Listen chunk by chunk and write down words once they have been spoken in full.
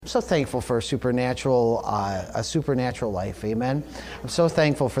I'm so thankful for a supernatural life. Amen. I'm so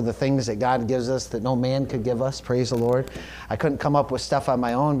thankful for the things that God gives us that no man could give us. Praise the Lord. I couldn't come up with stuff on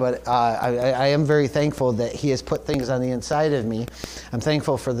my own, but I am very thankful that He has put things on the inside of me. I'm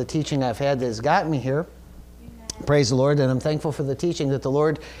thankful for the teaching I've had that has gotten me here. Praise the Lord. And I'm thankful for the teaching that the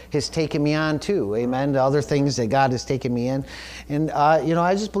Lord has taken me on too. Amen. The other things that God has taken me in. And,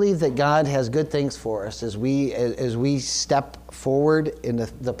 I just believe that God has good things for us as we step forward in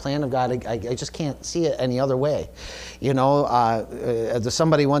the plan of God. I just can't see it any other way.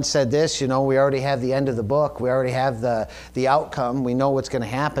 Somebody once said this, we already have the end of the book. We already have the outcome. We know what's going to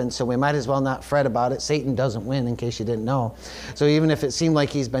happen, so we might as well not fret about it. Satan doesn't win, in case you didn't know. So even if it seemed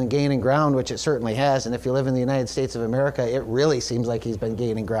like he's been gaining ground, which it certainly has, and if you live in the United States of America, it really seems like he's been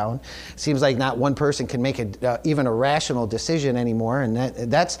gaining ground. It seems like not one person can make even a rational decision anymore, and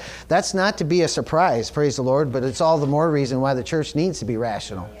that's not to be a surprise, praise the Lord, but it's all the more reason why the church needs to be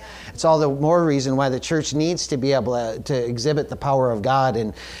rational. It's all the more reason why the church needs to be able to exhibit the power of God.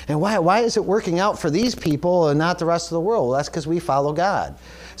 And why is it working out for these people and not the rest of the world? Well, that's because we follow God.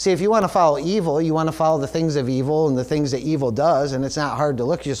 See, if you want to follow evil, you want to follow the things of evil and the things that evil does, and it's not hard to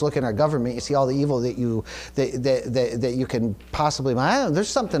look. You just look in our government, you see all the evil that you can possibly. There's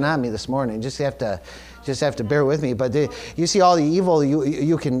something on me this morning. Just have to bear with me. But you see all the evil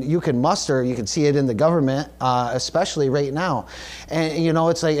you can muster. You can see it in the government, especially right now. And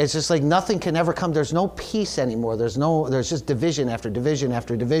it's just like nothing can ever come. There's no peace anymore. There's just division after division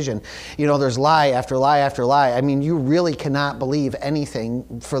after division. There's lie after lie after lie. I mean, you really cannot believe anything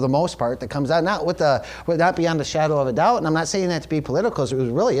for the most part that comes out, not beyond a shadow of a doubt. And I'm not saying that to be political.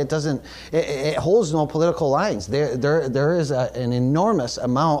 It holds no political lines. There is an enormous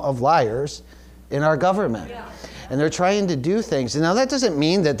amount of liars in our government. Yeah. And they're trying to do things. And now that doesn't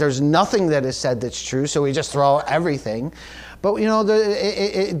mean that there's nothing that is said that's true, so we just throw out everything. But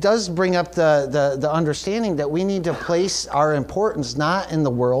it does bring up the understanding that we need to place our importance not in the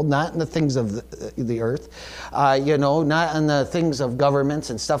world, not in the things of the earth, not in the things of governments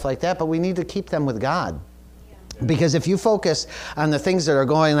and stuff like that, but we need to keep them with God. Because if you focus on the things that are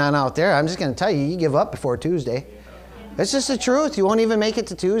going on out there, I'm just going to tell you, you give up before Tuesday. It's just the truth. You won't even make it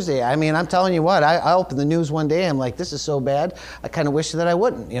to Tuesday. I mean, I'm telling you what, I opened the news one day, I'm like, this is so bad, I kind of wish that I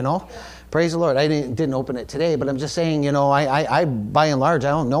wouldn't, Praise the Lord. I didn't open it today, but I'm just saying, I by and large, I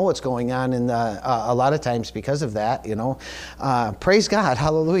don't know what's going on in a lot of times because of that, Praise God.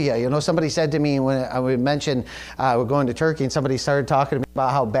 Hallelujah. Somebody said to me when I would mention we're going to Turkey, and somebody started talking to me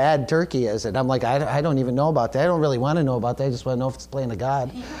about how bad Turkey is. And I'm like, I don't even know about that. I don't really want to know about that. I just want to know if it's the plan of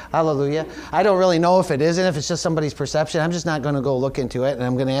God. Hallelujah. I don't really know if it isn't, if it's just somebody's perception. I'm just not going to go look into it, and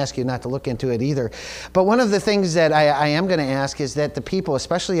I'm going to ask you not to look into it either. But one of the things that I am going to ask is that the people,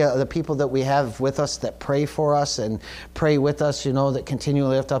 especially the people that we have with us that pray for us and pray with us, that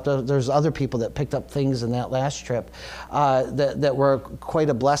continually lift up. There's other people that picked up things in that last trip that were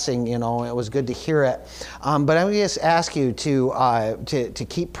quite a blessing. It was good to hear it. But I'm going to just ask you to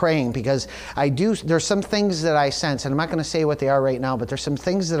keep praying, because there's some things that I sense, and I'm not going to say what they are right now, but there's some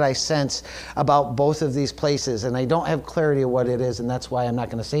things that I sense about both of these places, and I don't have clarity of what it is, and that's why I'm not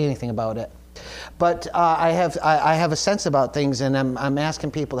going to say anything about it. But I have a sense about things, and I'm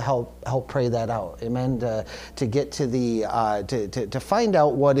asking people to help pray that out, amen. To get to to find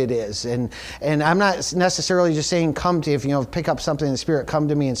out what it is, and I'm not necessarily just saying pick up something in the Spirit, come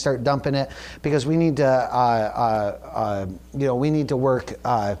to me and start dumping it, because we need to we need to work.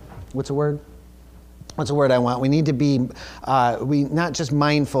 What's the word? What's the word I want? We need to be not just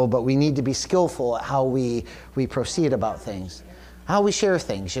mindful, but we need to be skillful at how we proceed about things. How we share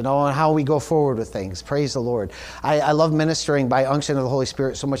things, and how we go forward with things. Praise the Lord. I love ministering by unction of the Holy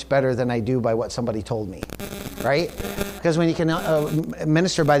Spirit so much better than I do by what somebody told me, right? Because when you can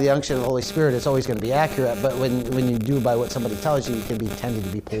minister by the unction of the Holy Spirit, it's always going to be accurate. But when you do by what somebody tells you, you can be tended to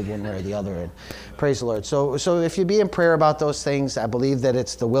be pulled one way or the other. And praise the Lord. So if you be in prayer about those things, I believe that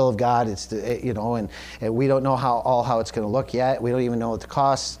it's the will of God. It's and we don't know how it's going to look yet. We don't even know what the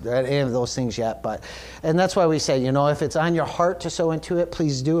cost, any of those things yet. And that's why we say, if it's on your heart to sow into it,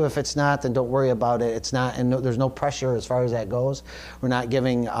 please do. If it's not, then don't worry about it. It's not, and there's no pressure as far as that goes. We're not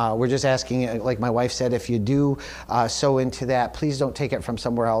giving. We're just asking, like my wife said, if you do sow into that, please don't take it from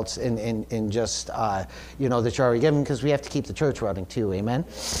somewhere else and just that you're already giving, because we have to keep the church running too. Amen.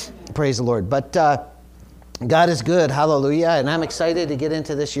 Praise the Lord. But God is good, hallelujah, and I'm excited to get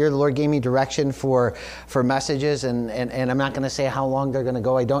into this year. The Lord gave me direction for messages, and I'm not going to say how long they're going to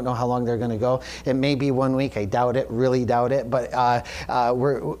go. I don't know how long they're going to go. It may be 1 week. I doubt it, really doubt it. But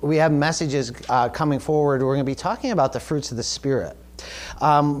we have messages coming forward. We're going to be talking about the fruits of the Spirit.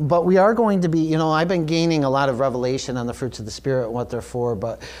 But we are going to be, I've been gaining a lot of revelation on the fruits of the Spirit and what they're for.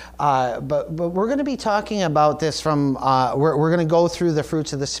 But we're going to be talking about this from, we're going to go through the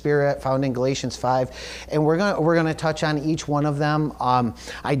fruits of the Spirit found in Galatians 5, and we're going to touch on each one of them.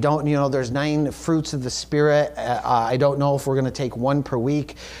 I don't, there's 9 fruits of the Spirit. I don't know if we're going to take one per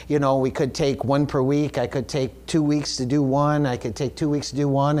week. We could take one per week. I could take 2 weeks to do one. I could take 2 weeks to do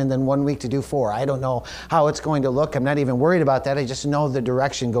one, and then 1 week to do 4. I don't know how it's going to look. I'm not even worried about that. I just know the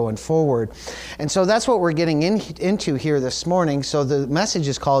direction going forward. And so that's what we're getting into here this morning. So the message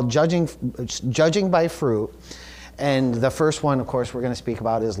is called Judging by Fruit. And the first one, of course, we're going to speak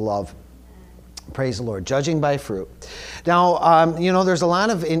about is love. Praise the Lord. Judging by fruit. Now, there's a lot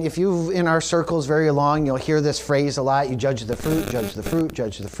of, if you've in our circles very long, you'll hear this phrase a lot. You judge the fruit, judge the fruit,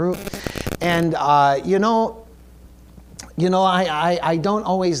 judge the fruit. And, I don't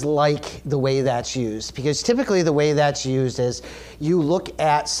always like the way that's used, because typically the way that's used is you look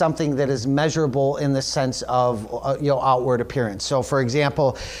at something that is measurable in the sense of outward appearance. So, for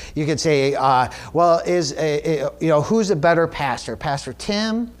example, you could say, who's a better pastor? Pastor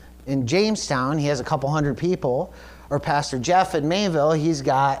Tim in Jamestown, he has a couple hundred people. Or Pastor Jeff in Mayville, he's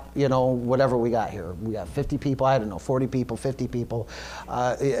got, whatever we got here. We got 50 people, 40 people, 50 people.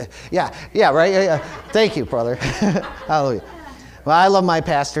 Right? Yeah. Thank you, brother. Hallelujah. Well, I love my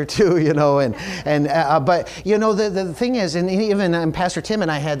pastor too, but the thing is, and even Pastor Tim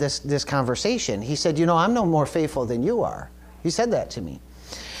and I had this conversation. He said, I'm no more faithful than you are. He said that to me.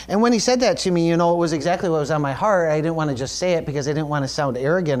 And when he said that to me, it was exactly what was on my heart. I didn't want to just say it because I didn't want to sound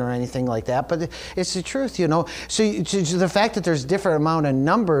arrogant or anything like that. But it's the truth, So the fact that there's different amount of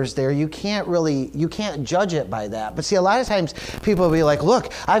numbers there, you can't judge it by that. But see, a lot of times people will be like,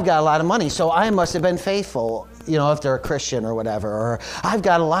 look, I've got a lot of money, so I must have been faithful. If they're a Christian or whatever, or I've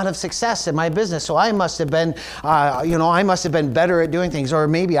got a lot of success in my business, so I must have been, better at doing things, or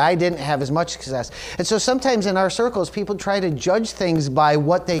maybe I didn't have as much success. And so sometimes in our circles, people try to judge things by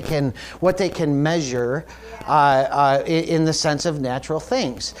what they can measure in the sense of natural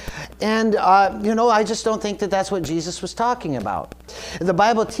things. And, I just don't think that that's what Jesus was talking about. The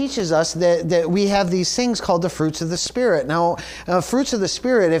Bible teaches us that we have these things called the fruits of the Spirit. Now, fruits of the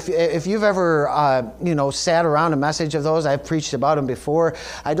Spirit, if you've ever, sat around a message of those, I've preached about them before.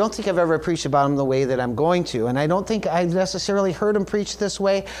 I don't think I've ever preached about them the way that I'm going to. And I don't think I've necessarily heard them preached this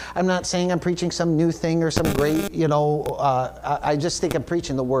way. I'm not saying I'm preaching some new thing or some great, I just think I'm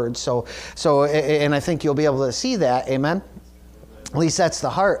preaching the word. So, and I think you'll be able to see that. Amen. At least that's the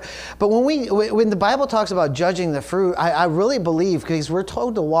heart. But when the Bible talks about judging the fruit, I really believe, because we're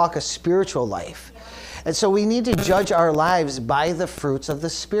told to walk a spiritual life. And so we need to judge our lives by the fruits of the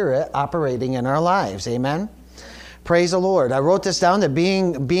Spirit operating in our lives. Amen? Praise the Lord. I wrote this down, that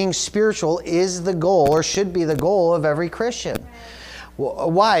being spiritual is the goal, or should be the goal, of every Christian.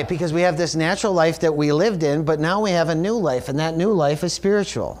 Why? Because we have this natural life that we lived in, but now we have a new life, and that new life is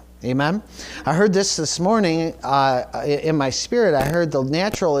spiritual. Amen? I heard this morning in my spirit. I heard the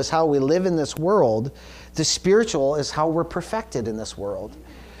natural is how we live in this world. The spiritual is how we're perfected in this world.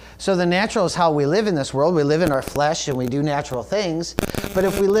 So the natural is how we live in this world. We live in our flesh and we do natural things. But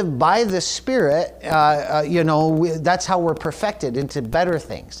if we live by the Spirit, that's how we're perfected into better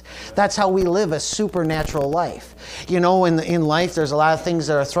things. That's how we live a supernatural life. In life, there's a lot of things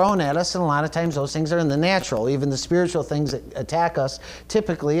that are thrown at us, and a lot of times those things are in the natural. Even the spiritual things that attack us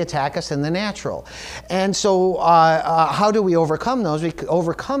typically attack us in the natural. And so how do we overcome those? We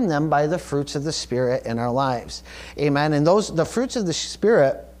overcome them by the fruits of the Spirit in our lives. Amen. And the fruits of the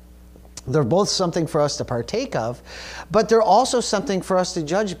Spirit, they're both something for us to partake of, but they're also something for us to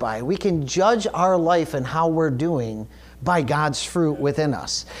judge by. We can judge our life and how we're doing by God's fruit within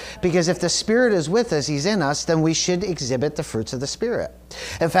us. Because if the Spirit is with us, He's in us, then we should exhibit the fruits of the Spirit.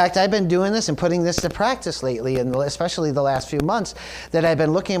 In fact, I've been doing this and putting this to practice lately, and especially the last few months, that I've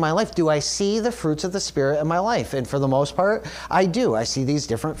been looking at my life. Do I see the fruits of the Spirit in my life? And for the most part, I do. I see these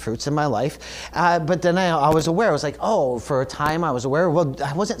different fruits in my life. But then I was aware. I was like, for a time I was aware,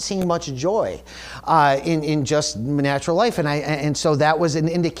 I wasn't seeing much joy in just natural life. And so that was an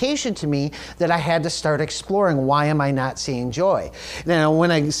indication to me that I had to start exploring, why am I not seeing joy? Now,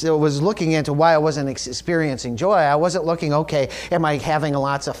 when I was looking into why I wasn't experiencing joy, I wasn't looking, am I having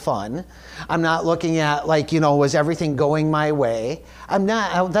lots of fun? I'm not looking at, was everything going my way?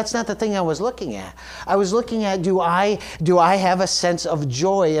 That's not the thing I was looking at. I was looking at, do I have a sense of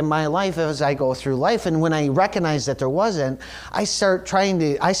joy in my life as I go through life? And when I recognized that there wasn't, I start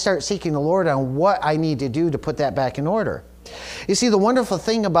seeking the Lord on what I need to do to put that back in order. You see, the wonderful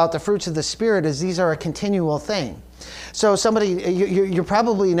thing about the fruits of the Spirit is these are a continual thing. So you're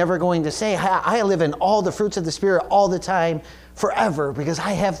probably never going to say, I live in all the fruits of the Spirit all the time forever because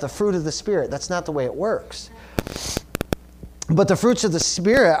I have the fruit of the Spirit. That's not the way it works. But the fruits of the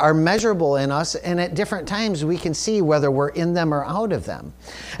Spirit are measurable in us, and at different times we can see whether we're in them or out of them.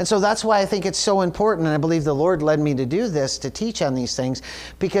 And so that's why I think it's so important, and I believe the Lord led me to do this, to teach on these things,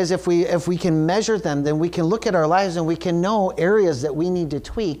 because if we can measure them, then we can look at our lives and we can know areas that we need to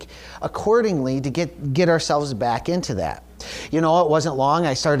tweak accordingly to get ourselves back into that. You know, it wasn't long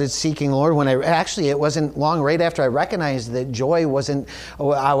I started seeking the Lord it wasn't long right after I recognized that joy wasn't,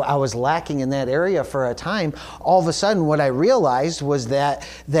 I was lacking in that area for a time. All of a sudden what I realized was that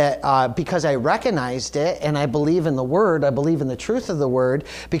because I recognized it and I believe in the Word, I believe in the truth of the Word,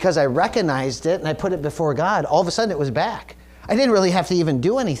 because I recognized it and I put it before God, all of a sudden it was back. I didn't really have to even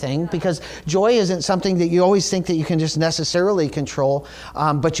do anything, because joy isn't something that you always think that you can just necessarily control,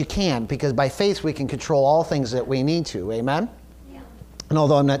 but you can, because by faith we can control all things that we need to. Amen? And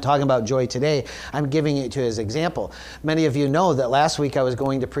although I'm not talking about joy today, I'm giving it to as example. Many of you know that last week I was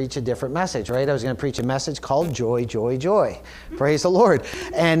going to preach a different message, right? I was going to preach a message called Joy, Joy, Joy. Praise the Lord.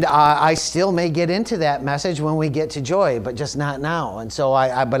 And I still may get into that message when we get to joy, but just not now. And so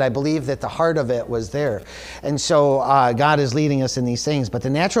but I believe that the heart of it was there. And so God is leading us in these things. But the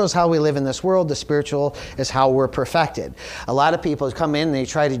natural is how we live in this world. The spiritual is how we're perfected. A lot of people come in and they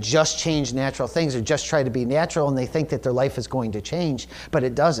try to just change natural things, or just try to be natural, and they think that their life is going to change. But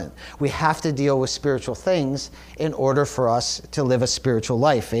it doesn't. We have to deal with spiritual things in order for us to live a spiritual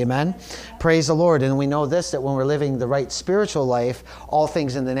life. Amen? Praise the Lord. And we know this, that when we're living the right spiritual life, all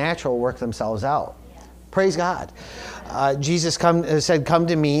things in the natural work themselves out. Praise God. Jesus said, "Come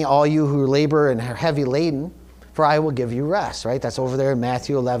to me, all you who labor and are heavy laden, for I will give you rest." Right? That's over there in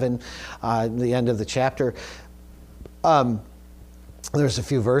Matthew 11, the end of the chapter. There's a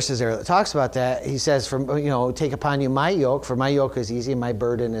few verses there that talks about that. He says, "Take upon you my yoke, for my yoke is easy and my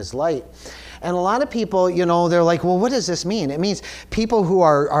burden is light." And a lot of people, they're like, well, what does this mean? It means people who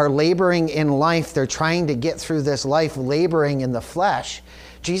are laboring in life, they're trying to get through this life laboring in the flesh.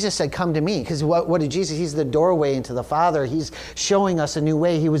 Jesus said, "Come to me." Because what did Jesus? He's the doorway into the Father. He's showing us a new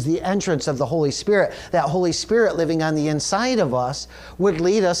way. He was the entrance of the Holy Spirit. That Holy Spirit living on the inside of us would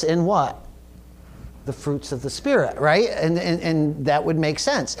lead us in what? The fruits of the Spirit, right? And that would make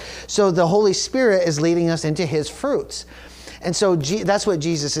sense. So the Holy Spirit is leading us into His fruits. And so that's what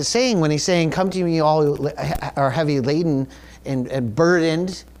Jesus is saying when He's saying, "Come to me all who are heavy laden and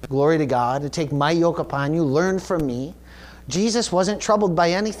burdened," glory to God, "and take my yoke upon you, learn from me." Jesus wasn't troubled by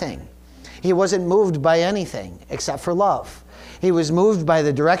anything. He wasn't moved by anything except for love. He was moved by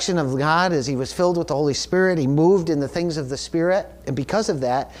the direction of God as He was filled with the Holy Spirit. He moved in the things of the Spirit. And because of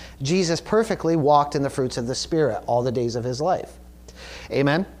that, Jesus perfectly walked in the fruits of the Spirit all the days of His life.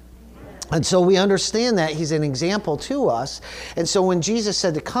 Amen? And so we understand that He's an example to us. And so when Jesus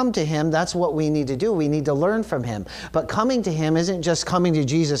said to come to Him, that's what we need to do. We need to learn from Him. But coming to Him isn't just coming to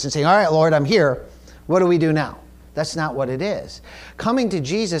Jesus and saying, "All right, Lord, I'm here. What do we do now?" That's not what it is. Coming to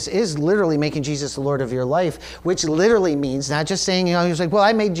Jesus is literally making Jesus the Lord of your life, which literally means not just saying, he's like, "Well,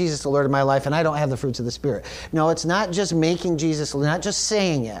 I made Jesus the Lord of my life and I don't have the fruits of the Spirit." No, it's not just making Jesus, not just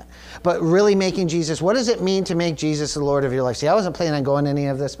saying it, but really making Jesus. What does it mean to make Jesus the Lord of your life? See, I wasn't planning on going any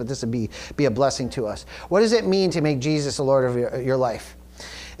of this, but this would be a blessing to us. What does it mean to make Jesus the Lord of your life?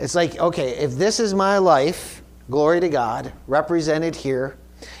 It's like, okay, if this is my life, glory to God, represented here,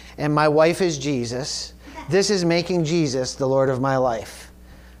 and my wife is Jesus, this is making Jesus the Lord of my life.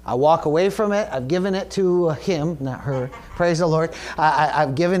 I walk away from it. I've given it to Him, not her. Praise the Lord.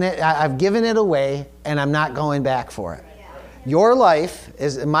 I've given it away, and I'm not going back for it.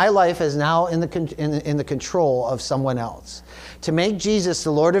 My life is now in the control of someone else. To make Jesus the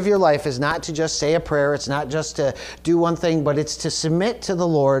Lord of your life is not to just say a prayer. It's not just to do one thing, but it's to submit to the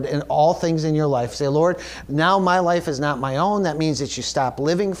Lord in all things in your life. Say, "Lord, now my life is not my own." That means that you stop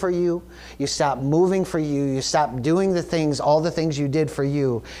living for you. You stop moving for you. You stop doing all the things you did for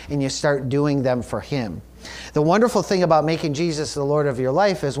you, and you start doing them for Him. The wonderful thing about making Jesus the Lord of your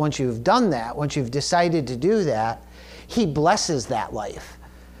life is once you've done that, once you've decided to do that, He blesses that life.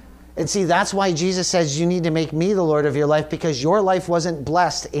 And see, that's why Jesus says you need to make me the Lord of your life, because your life wasn't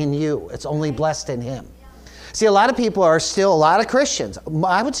blessed in you. It's only blessed in Him. See, a lot of Christians,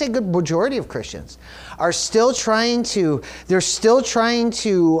 I would say a good majority of Christians, are still trying to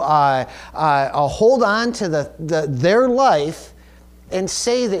hold on to their life and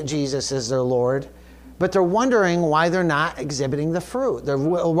say that Jesus is their Lord, but they're wondering why they're not exhibiting the fruit. They're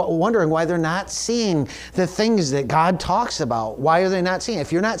wondering why they're not seeing the things that God talks about. Why are they not seeing?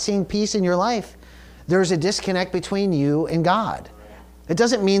 If you're not seeing peace in your life, there's a disconnect between you and God. It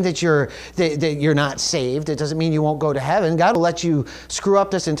doesn't mean that you're not saved. It doesn't mean you won't go to heaven. God will let you screw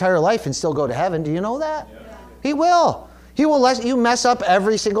up this entire life and still go to heaven. Do you know that? Yeah. He will. He will let you mess up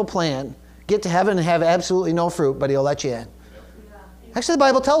every single plan, get to heaven and have absolutely no fruit, but he'll let you in. Actually, the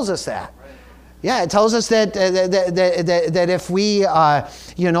Bible tells us that. Yeah, it tells us that if we,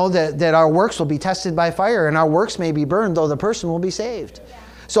 that our works will be tested by fire, and our works may be burned, though the person will be saved.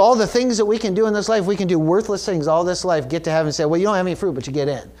 So all the things that we can do in this life, we can do worthless things all this life, get to heaven and say, well, you don't have any fruit, but you get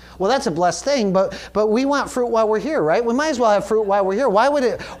in. Well, that's a blessed thing, but we want fruit while we're here, right? We might as well have fruit while we're here. Why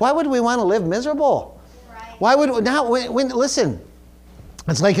would we want to live miserable? Right. Why would not? Listen,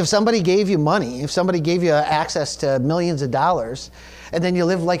 it's like if somebody gave you money, if somebody gave you access to millions of dollars, and then you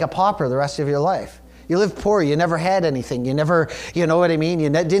live like a pauper the rest of your life. You live poor. You never had anything. You never, you know what I mean? You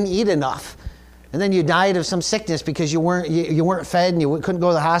didn't eat enough. And then you died of some sickness because you weren't fed, and you couldn't go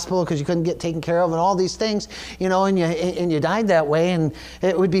to the hospital because you couldn't get taken care of, and all these things, and you died that way, and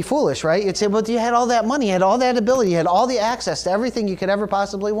it would be foolish, right? You'd say, well, you had all that money, you had all that ability, you had all the access to everything you could ever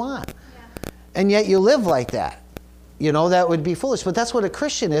possibly want. Yeah. And yet you live like that. That would be foolish. But that's what a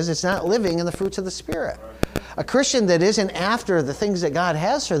Christian is. It's not living in the fruits of the Spirit. A Christian that isn't after the things that God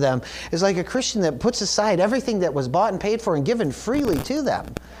has for them is like a Christian that puts aside everything that was bought and paid for and given freely to them.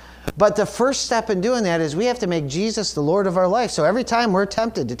 But the first step in doing that is we have to make Jesus the Lord of our life. So every time we're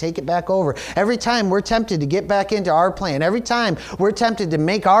tempted to take it back over, every time we're tempted to get back into our plan, every time we're tempted to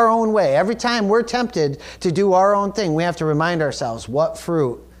make our own way, every time we're tempted to do our own thing, we have to remind ourselves, what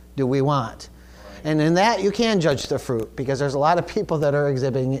fruit do we want? And in that, you can judge the fruit, because there's a lot of people that are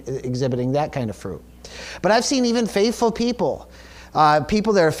exhibiting that kind of fruit. But I've seen even faithful people,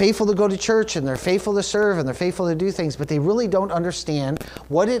 people that are faithful to go to church, and they're faithful to serve, and they're faithful to do things, but they really don't understand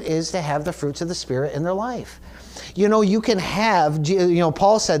what it is to have the fruits of the Spirit in their life. You can have,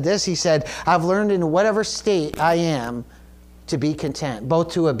 Paul said this, he said, I've learned in whatever state I am to be content,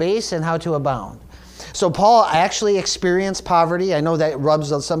 both to abase and how to abound. So Paul actually experienced poverty. I know that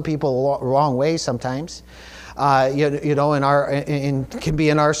rubs some people the wrong way sometimes. Can be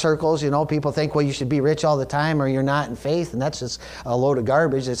in our circles. People think, well, you should be rich all the time, or you're not in faith, and that's just a load of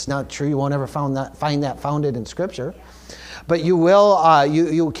garbage. It's not true. You won't ever find that founded in Scripture. But you will.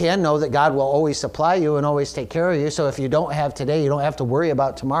 You can know that God will always supply you and always take care of you. So if you don't have today, you don't have to worry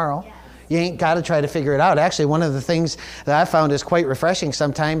about tomorrow. You ain't got to try to figure it out. Actually, one of the things that I found is quite refreshing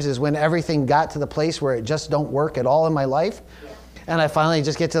sometimes is when everything got to the place where it just don't work at all in my life. And I finally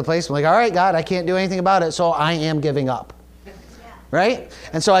just get to the place, I'm like, all right, God, I can't do anything about it, so I am giving up. Right?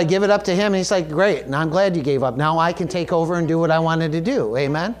 And so I give it up to him, and he's like, great, and I'm glad you gave up. Now I can take over and do what I wanted to do.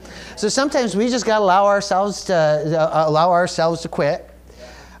 Amen? So sometimes we just got to allow ourselves to quit.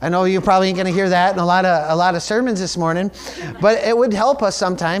 I know you probably ain't going to hear that in a lot of sermons this morning, but it would help us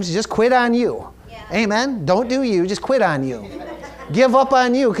sometimes to just quit on you. Yeah. Amen? Don't do you, just quit on you. Give up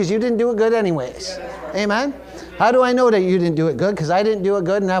on you, because you didn't do it good anyways. Amen? How do I know that you didn't do it good? Because I didn't do it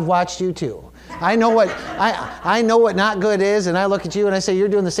good, and I've watched you too. I know what not good is, and I look at you and I say, you're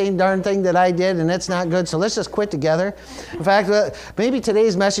doing the same darn thing that I did, and it's not good, so let's just quit together. In fact, maybe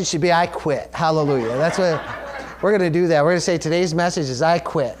today's message should be, I quit. Hallelujah. That's what... We're going to do that. We're going to say today's message is I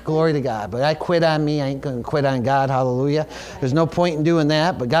quit. Glory to God. But I quit on me. I ain't going to quit on God. Hallelujah. There's no point in doing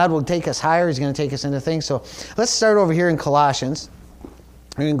that. But God will take us higher. He's going to take us into things. So let's start over here in Colossians.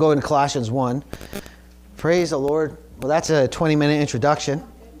 We're going to go into Colossians 1. Praise the Lord. Well, that's a 20-minute introduction.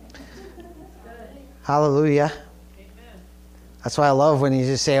 Hallelujah. That's why I love when you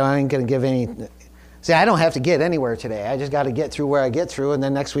just say, I ain't going to give any... See, I don't have to get anywhere today. I just got to get through where I get through, and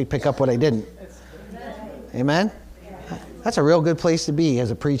then next week pick up what I didn't. Amen? That's a real good place to be as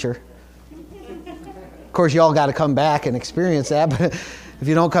a preacher. Of course, you all got to come back and experience that, but if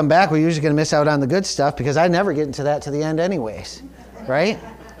you don't come back, we're usually going to miss out on the good stuff, because I never get into that to the end anyways. Right?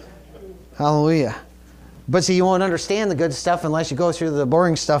 Hallelujah. But see, you won't understand the good stuff unless you go through the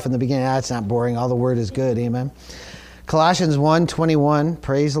boring stuff in the beginning. It's not boring. All the word is good. Amen? Colossians 1:21.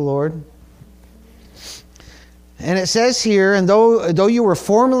 Praise the Lord. And it says here, and though you were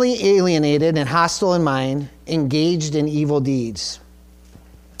formerly alienated and hostile in mind, engaged in evil deeds.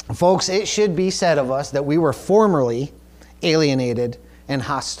 Folks, it should be said of us that we were formerly alienated and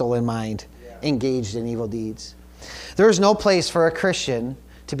hostile in mind, engaged in evil deeds. There is no place for a Christian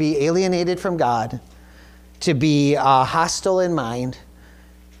to be alienated from God, to be hostile in mind,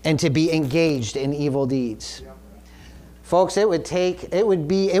 and to be engaged in evil deeds. Folks, it would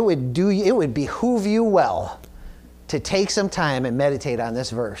behoove you well to take some time and meditate on this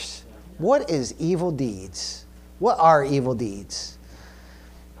verse. What is evil deeds? What are evil deeds?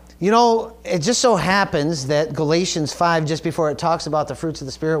 It just so happens that Galatians 5, just before it talks about the fruits of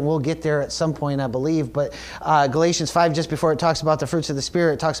the Spirit, we'll get there at some point, I believe, but Galatians 5, just before it talks about the fruits of the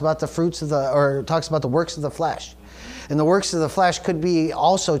Spirit, it talks about talks about the works of the flesh. And the works of the flesh could be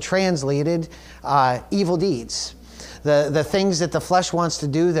also translated evil deeds. the things that the flesh wants to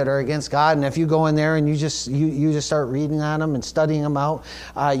do that are against God. And if you go in there and you just start reading on them and studying them out,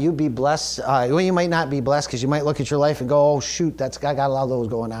 you'd be blessed. Well, you might not be blessed because you might look at your life and go, oh shoot, I got a lot of those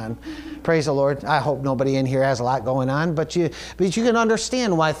going on. Praise the Lord. I hope nobody in here has a lot going on, but you can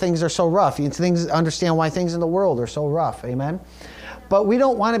understand why things are so rough. You understand why things in the world are so rough. Amen. But we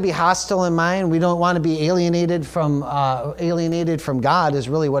don't want to be hostile in mind. We don't want to be alienated from God is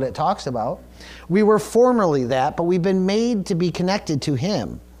really what it talks about. We were formerly that, but we've been made to be connected to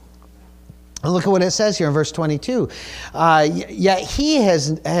Him. And look at what it says here in verse 22. Yet He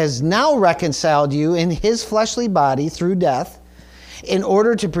has now reconciled you in His fleshly body through death, in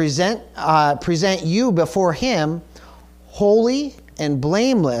order to present you before Him holy and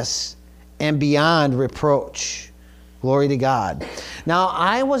blameless and beyond reproach. Glory to God. Now,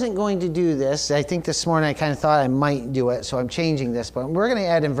 I wasn't going to do this. I think this morning I kind of thought I might do it, so I'm changing this. But we're going to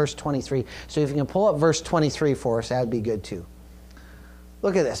add in verse 23. So if you can pull up verse 23 for us, that would be good too.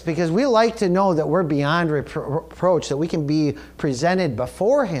 Look at this, because we like to know that we're beyond reproach, that we can be presented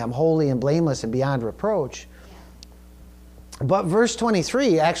before Him holy and blameless and beyond reproach. But verse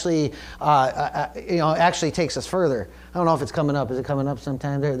 23 actually takes us further. I don't know if it's coming up. Is it coming up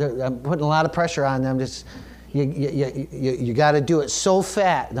sometime? I'm putting a lot of pressure on them. Just you got to do it so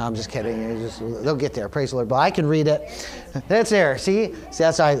fast. No, I'm just kidding. They'll get there. Praise the Lord. But I can read it. That's there. See,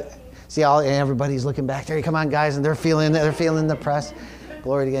 that's how everybody's looking back there. Come on, guys, and they're feeling the press.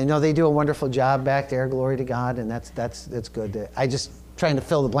 Glory to God. You know, they do a wonderful job back there. Glory to God, and that's good. I just trying to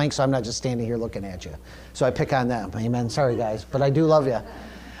fill the blank, so I'm not just standing here looking at you. So I pick on them. Amen. Sorry, guys, but I do love you.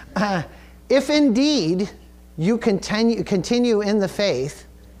 If indeed you continue in the faith,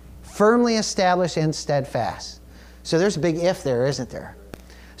 firmly established and steadfast. So there's a big if there, isn't there?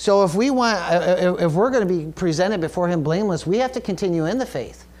 So if we're going to be presented before Him blameless, we have to continue in the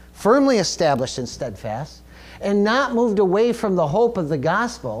faith, firmly established and steadfast, and not moved away from the hope of the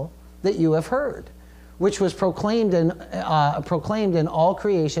gospel that you have heard, which was proclaimed in all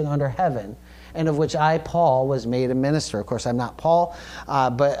creation under heaven, and of which I, Paul, was made a minister. Of course, I'm not Paul,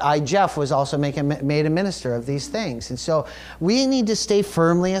 but I, Jeff, was also made a minister of these things. And so we need to stay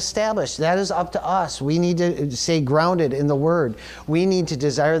firmly established. That is up to us. We need to stay grounded in the Word. We need to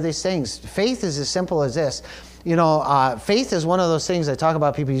desire these things. Faith is as simple as this. You know, faith is one of those things I talk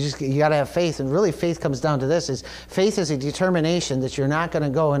about people. You got to have faith, and really faith comes down to this: faith is a determination that you're not going to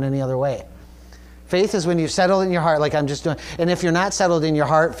go in any other way. Faith is when you've settled in your heart, like I'm just doing. And if you're not settled in your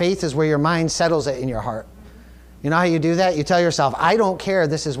heart, faith is where your mind settles it in your heart. You know how you do that? You tell yourself, I don't care,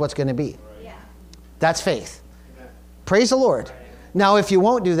 this is what's going to be. Yeah. That's faith. Praise the Lord. Now, if you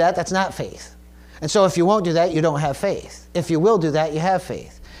won't do that, that's not faith. And so if you won't do that, you don't have faith. If you will do that, you have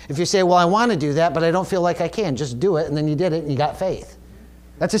faith. If you say, well, I want to do that, but I don't feel like I can, just do it, and then you did it, and you got faith.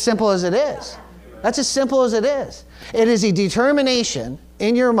 That's as simple as it is. That's as simple as it is. It is a determination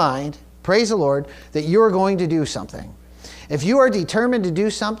in your mind, praise the Lord, that you are going to do something. If you are determined to do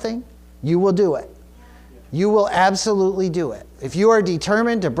something, you will do it. You will absolutely do it. If you are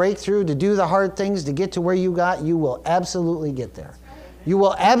determined to break through, to do the hard things, to get to where you got, you will absolutely get there. You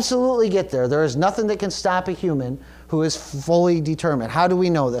will absolutely get there. There is nothing that can stop a human who is fully determined. How do we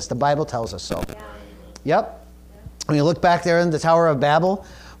know this? The Bible tells us so. Yep. When you look back there in the Tower of Babel,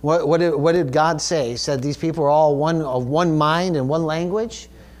 what did God say? He said these people are all of one mind and one language.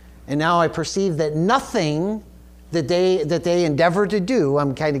 And now I perceive that nothing that they endeavor to do,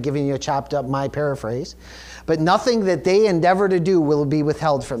 I'm kind of giving you a chopped up my paraphrase, but nothing that they endeavor to do will be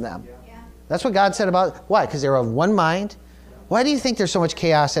withheld from them. Yeah. That's what God said about, why? Because they're of one mind. Why do you think there's so much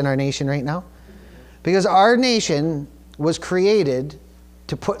chaos in our nation right now? Because our nation was created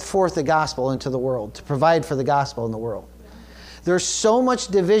to put forth the gospel into the world, to provide for the gospel in the world. There's so much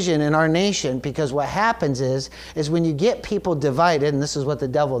division in our nation because what happens is when you get people divided, and this is what the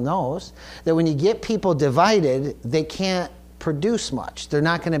devil knows, that when you get people divided, they can't produce much. They're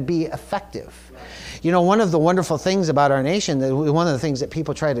not going to be effective. You know, one of the wonderful things about our nation, one of the things that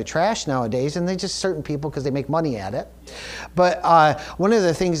people try to trash nowadays, and they just certain people because they make money at it, but one of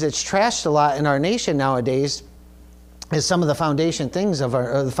the things that's trashed a lot in our nation nowadays is some of the foundational things of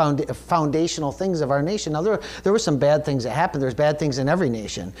our nation. Now, there were some bad things that happened. There's bad things in every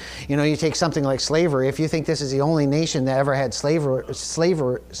nation. You know, you take something like slavery. If you think this is the only nation that ever had slavery,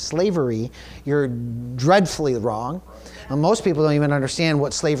 you're dreadfully wrong. And most people don't even understand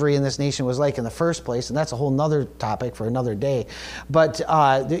what slavery in this nation was like in the first place, and that's a whole nother topic for another day. But,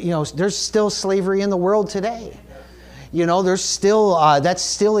 you know, there's still slavery in the world today. There's still that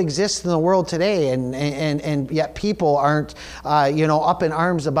still exists in the world today, and yet people aren't up in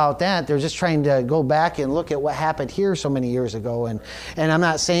arms about that. They're just trying to go back and look at what happened here so many years ago. And I'm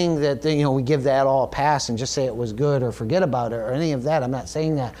not saying that we give that all a pass and just say it was good or forget about it or any of that. I'm not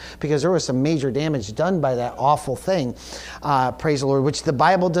saying that, because there was some major damage done by that awful thing. Praise the Lord, which the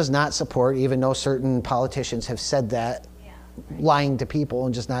Bible does not support, even though certain politicians have said that, lying to people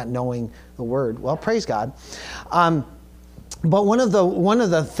and just not knowing the word. Well, praise God. But one of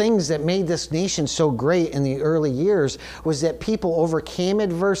the things that made this nation so great in the early years was that people overcame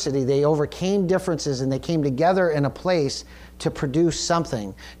adversity, they overcame differences, and they came together in a place to produce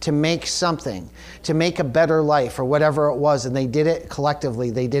something, to make a better life, or whatever it was. And they did it collectively.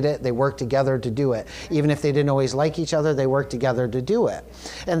 They worked together to do it. Even if they didn't always like each other, they worked together to do it.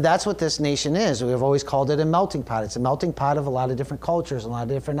 And that's what this nation is. We've always called it a melting pot. It's a melting pot of a lot of different cultures, a lot of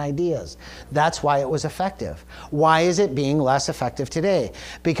different ideas. That's why it was effective. Why is it being less effective today?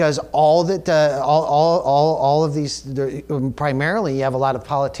 Because all of these, primarily you have a lot of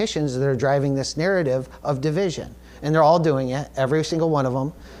politicians that are driving this narrative of division. And they're all doing it, every single one of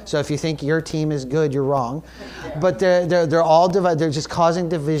them. So if you think your team is good, you're wrong. But they're all divided. They're just causing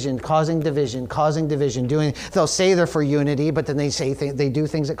division. They'll say they're for unity, but then they do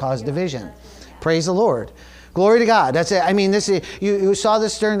things that cause division. Praise the Lord. Glory to God. That's it. I mean, you saw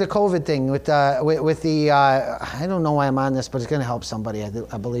this during the COVID thing with the I don't know why I'm on this, but it's going to help somebody, I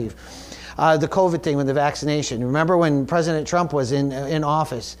believe. The COVID thing with the vaccination. Remember when President Trump was in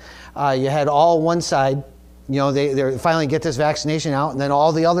office? You had all one side. They finally get this vaccination out, and then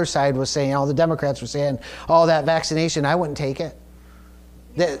all the other side was saying, all the Democrats were saying, oh, that vaccination, I wouldn't take it.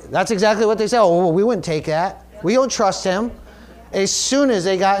 That's exactly what they said. Oh, well, we wouldn't take that. We don't trust him. As soon as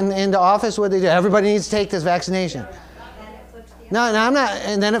they got into office, what did they do? Everybody needs to take this vaccination. No, I'm not.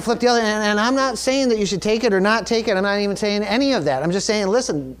 And then it flipped the other. And I'm not saying that you should take it or not take it. I'm not even saying any of that. I'm just saying,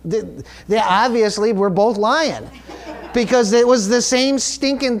 listen, they obviously were both lying, because it was the same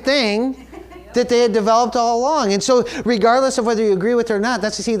stinking thing that they had developed all along. And so regardless of whether you agree with it or not,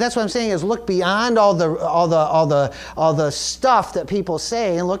 that's what I'm saying is look beyond all the stuff that people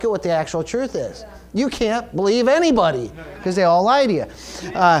say and look at what the actual truth is. You can't believe anybody because they all lie to you.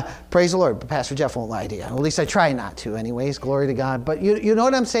 Praise the Lord. But Pastor Jeff won't lie to you. At least I try not to anyways. Glory to God. But you know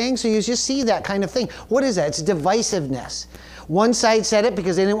what I'm saying? So you just see that kind of thing. What is that? It's divisiveness. One side said it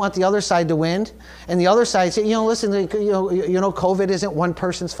because they didn't want the other side to win. And the other side said, listen, COVID isn't one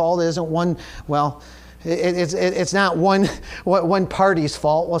person's fault. It isn't one, it's not one party's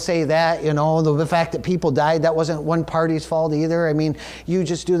fault. We'll say that, the fact that people died, that wasn't one party's fault either. I mean, you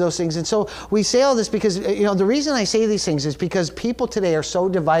just do those things. And so we say all this because, the reason I say these things is because people today are so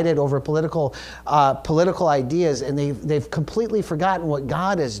divided over political ideas, and they've completely forgotten what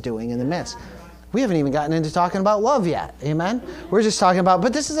God is doing in the midst. We haven't even gotten into talking about love yet. Amen? We're just talking about,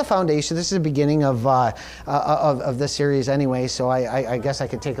 but this is a foundation. This is the beginning of this series anyway, so I guess I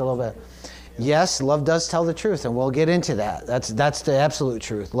could take a little bit. Yes, love does tell the truth, and we'll get into that. That's the absolute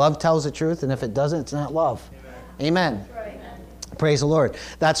truth. Love tells the truth, and if it doesn't, it's not love. Amen. Right. Praise the Lord.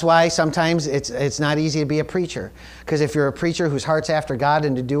 That's why sometimes it's not easy to be a preacher. Because if you're a preacher whose heart's after God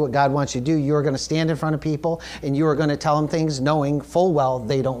and to do what God wants you to do, you're going to stand in front of people, and you are going to tell them things knowing full well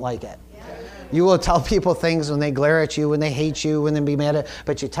they don't like it. You will tell people things when they glare at you, when they hate you, when they be mad at,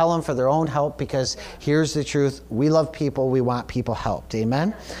 but you tell them for their own help, because here's the truth. We love people. We want people helped.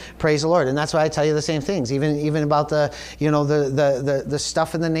 Amen? Praise the Lord. And that's why I tell you the same things, even about the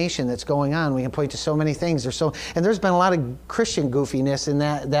stuff in the nation that's going on. We can point to so many things. And there's been a lot of Christian goofiness in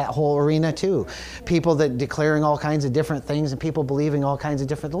that whole arena too. People that declaring all kinds of different things and people believing all kinds of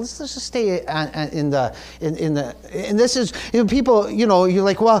different. Let's just stay and this is, people, you're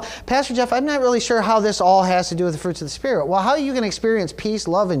like, well, Pastor Jeff, I'm not really sure how this all has to do with the fruits of the Spirit. Well, how are you going to experience peace,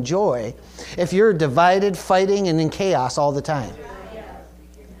 love, and joy if you're divided, fighting, and in chaos all the time?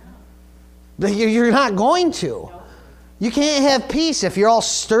 You're not going to. You can't have peace if you're all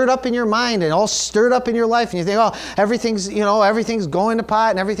stirred up in your mind and all stirred up in your life, and you think, oh, everything's going to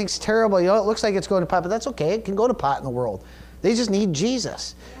pot and everything's terrible. It looks like it's going to pot, but that's okay. It can go to pot in the world. They just need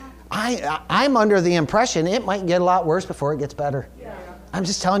Jesus. I'm under the impression it might get a lot worse before it gets better. I'm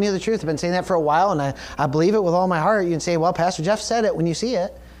just telling you the truth. I've been saying that for a while, and I believe it with all my heart. You can say, well, Pastor Jeff said it when you see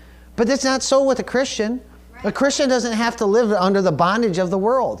it. But that's not so with a Christian. A Christian doesn't have to live under the bondage of the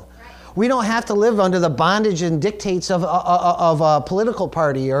world. We don't have to live under the bondage and dictates of a political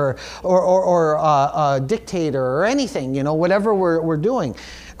party or a dictator or anything, whatever we're doing.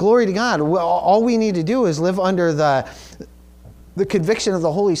 Glory to God. All we need to do is live under the conviction of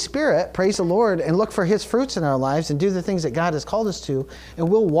the Holy Spirit, praise the Lord, and look for His fruits in our lives and do the things that God has called us to, and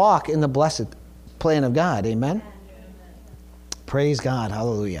we'll walk in the blessed plan of God. Amen? Praise God.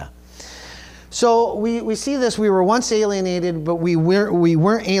 Hallelujah. So we see this. We were once alienated, but we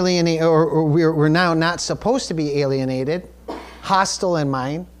weren't alienated, or we're now not supposed to be alienated. Hostile in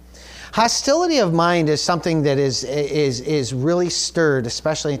mind. Hostility of mind is something that is really stirred,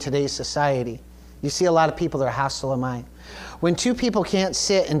 especially in today's society. You see a lot of people that are hostile in mind. When two people can't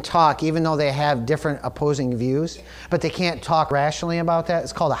sit and talk, even though they have different opposing views, but they can't talk rationally about that,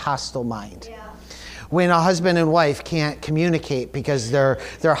 it's called a hostile mind. Yeah. When a husband and wife can't communicate because they're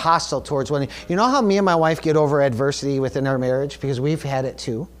hostile towards one another. You know how me and my wife get over adversity within our marriage? Because we've had it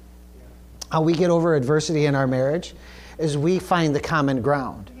too. How we get over adversity in our marriage is we find the common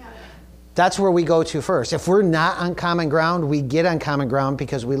ground. That's where we go to first. If we're not on common ground, we get on common ground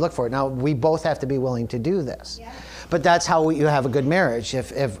because we look for it. Now, we both have to be willing to do this. Yeah. But that's how you have a good marriage.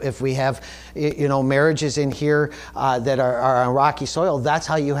 If we have, marriages in here that are on rocky soil, that's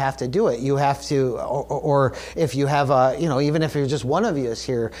how you have to do it. You have to, or if you have even if you're just one of you is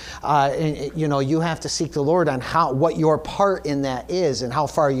here, you have to seek the Lord on what your part in that is and how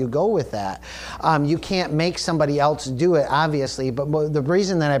far you go with that. You can't make somebody else do it, obviously. But the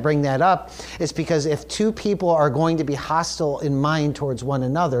reason that I bring that up is because if two people are going to be hostile in mind towards one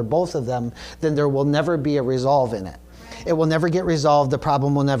another, both of them, then there will never be a resolve in it. It will never get resolved. The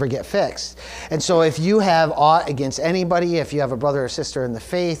problem will never get fixed. And so if you have aught against anybody, if you have a brother or sister in the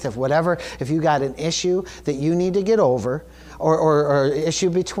faith, if you got an issue that you need to get over or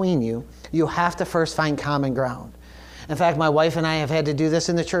issue between you, you have to first find common ground. In fact, my wife and I have had to do this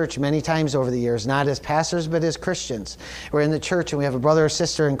in the church many times over the years, not as pastors, but as Christians. We're in the church and we have a brother or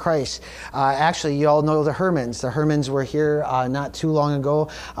sister in Christ. Actually, you all know the Hermans. The Hermans were here not too long ago.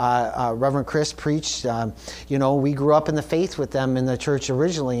 Reverend Chris preached. We grew up in the faith with them in the church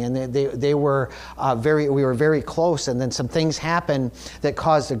originally, and we were very close. And then some things happened that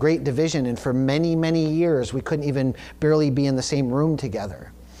caused a great division. And for many, many years, we couldn't even barely be in the same room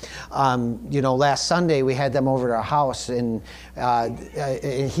together. Last Sunday we had them over to our house, and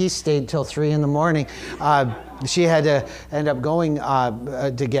he stayed till 3 a.m. She had to end up going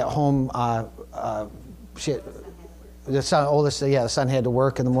to get home. The son had to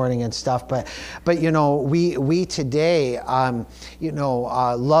work in the morning and stuff. But we today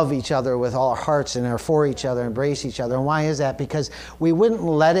love each other with all our hearts and are for each other, embrace each other. And why is that? Because we wouldn't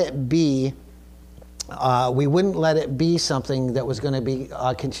let it be. We wouldn't let it be something that was going to be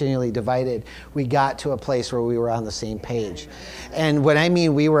continually divided. We got to a place where we were on the same page. And when I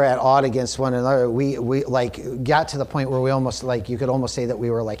mean we were at odds against one another, we got to the point where we almost you could almost say that we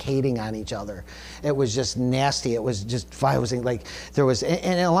were hating on each other. It was just nasty. It was just violent.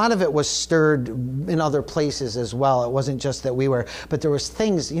 And a lot of it was stirred in other places as well. It wasn't just that we were, but there was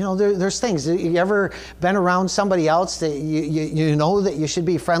things, there's things. You ever been around somebody else that you know that you should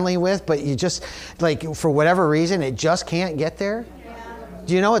be friendly with, but you just for whatever reason, it just can't get there? Yeah.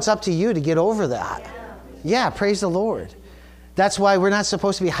 Do you know it's up to you to get over that? Yeah, praise the Lord. That's why we're not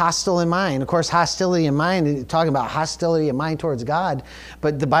supposed to be hostile in mind. Of course, hostility in mind, talking about hostility in mind towards God,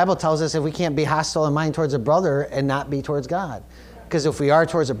 but the Bible tells us if we can't be hostile in mind towards a brother and not be towards God. Because if we are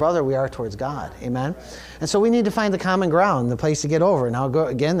towards a brother, we are towards God. Amen? And so we need to find the common ground, the place to get over. Now,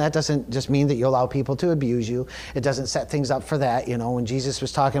 again, that doesn't just mean that you allow people to abuse you. It doesn't set things up for that. When Jesus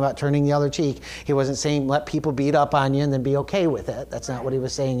was talking about turning the other cheek, he wasn't saying let people beat up on you and then be okay with it. That's not what he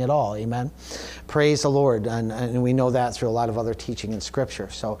was saying at all. Amen? Praise the Lord. And we know that through a lot of other teaching in Scripture.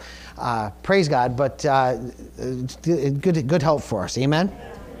 So praise God, but good help for us. Amen?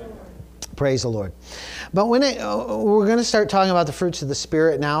 Praise the Lord. But we're going to start talking about the fruits of the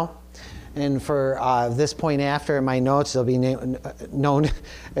Spirit now. And for this point after in my notes, they'll be known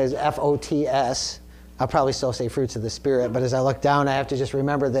as FOTS. I'll probably still say fruits of the Spirit, but as I look down, I have to just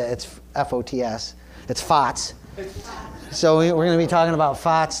remember that it's FOTS. It's FOTS. So we're going to be talking about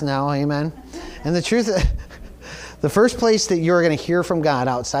FOTS now, amen? And the truth, the first place that you're going to hear from God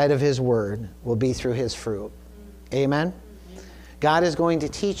outside of His Word will be through His fruit. Amen? God is going to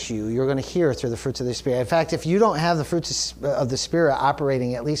teach you. You're going to hear through the fruits of the Spirit. In fact, if you don't have the fruits of the Spirit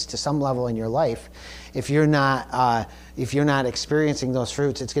operating at least to some level in your life, if you're not experiencing those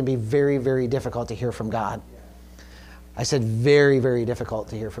fruits, it's going to be very, very difficult to hear from God. I said very, very difficult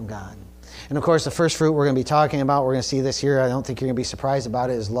to hear from God. And of course, the first fruit we're going to be talking about, we're going to see this here, I don't think you're going to be surprised about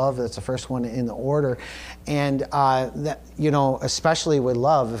it, is love. That's the first one in the order. And, especially with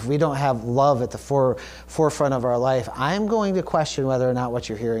love, if we don't have love at the forefront of our life, I'm going to question whether or not what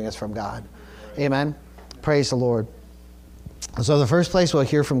you're hearing is from God. Amen? Praise the Lord. So the first place we'll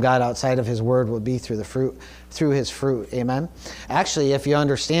hear from God outside of His Word will be through the fruit through his fruit. Amen. Actually, if you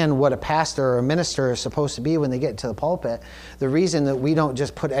understand what a pastor or a minister is supposed to be when they get to the pulpit, the reason that we don't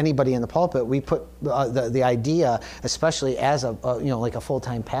just put anybody in the pulpit, we put the idea, especially as like a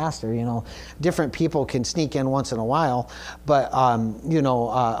full-time pastor, different people can sneak in once in a while, but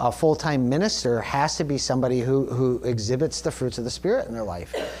a full-time minister has to be somebody who exhibits the fruits of the Spirit in their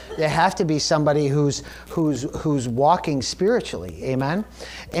life. They have to be somebody who's walking spiritually. Amen.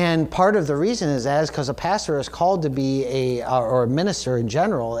 And part of the reason is because a pastor is called to be or a minister in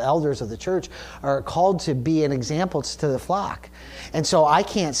general, elders of the church are called to be an example to the flock. And so I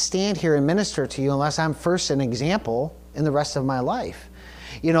can't stand here and minister to you unless I'm first an example in the rest of my life.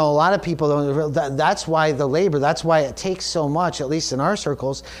 A lot of people don't, that's why the labor, that's why it takes so much, at least in our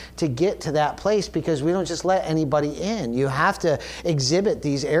circles, to get to that place, because we don't just let anybody in. You have to exhibit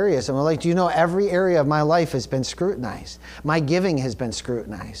these areas. And we're like, do you know every area of my life has been scrutinized? My giving has been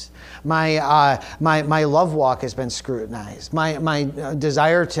scrutinized. My love walk has been scrutinized. My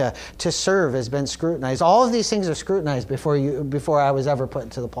desire to serve has been scrutinized. All of these things are scrutinized before I was ever put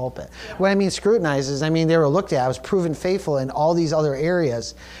into the pulpit. What I mean scrutinized is, they were looked at. I was proven faithful in all these other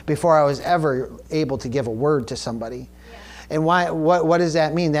areas before I was ever able to give a word to somebody. And what does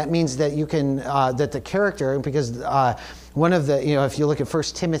that mean? That means that you can, that the character, because one of the, if you look at 1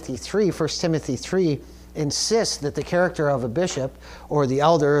 Timothy 3 insists that the character of a bishop or the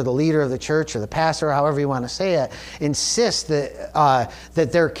elder or the leader of the church or the pastor, however you want to say it, insists that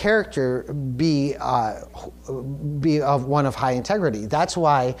their character be of one of high integrity. That's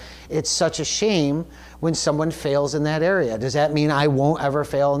why it's such a shame when someone fails in that area. Does that mean I won't ever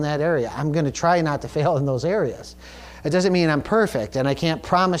fail in that area? I'm going to try not to fail in those areas. It doesn't mean I'm perfect, and I can't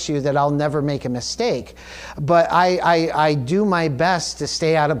promise you that I'll never make a mistake, but I do my best to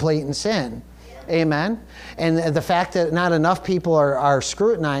stay out of blatant sin. Amen. And the fact that not enough people are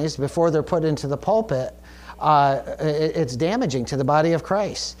scrutinized before they're put into the pulpit, it's damaging to the body of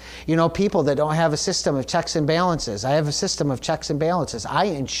Christ. People that don't have a system of checks and balances. I have a system of checks and balances. I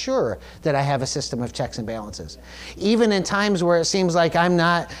ensure that I have a system of checks and balances. Even in times where it seems like I'm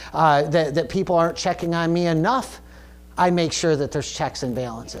not, that people aren't checking on me enough, I make sure that there's checks and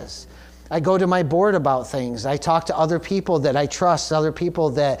balances. I go to my board about things. I talk to other people that I trust, other people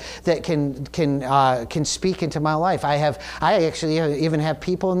that can speak into my life. I actually even have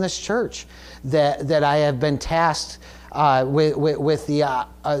people in this church that I have been tasked with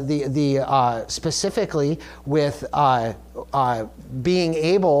specifically with being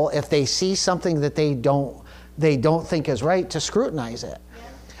able, if they see something that they don't think is right, to scrutinize it.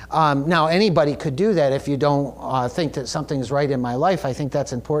 Now, anybody could do that if you don't think that something's right in my life. I think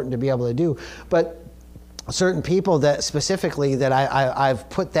that's important to be able to do. But certain people that specifically that I've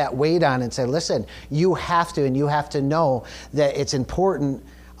put that weight on and said, listen, you have to know that it's important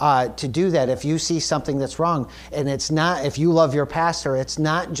to do that. If you see something that's wrong, and it's not, if you love your pastor, it's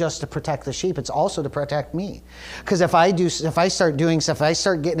not just to protect the sheep, it's also to protect me. Because if I start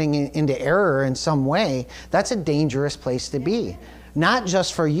getting into error in some way, that's a dangerous place to be. Not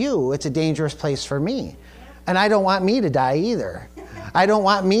just for you, it's a dangerous place for me. And I don't want me to die either. I don't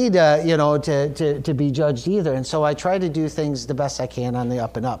want me to be judged either. And so I try to do things the best I can on the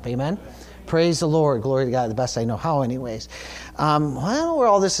up and up. Amen? Praise the Lord. Glory to God, the best I know how anyways. I don't know where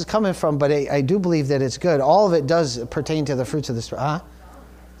all this is coming from, but I do believe that it's good. All of it does pertain to the fruits of the Spirit. Huh?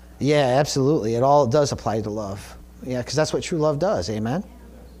 Yeah, absolutely. It all does apply to love. Yeah, because that's what true love does. Amen?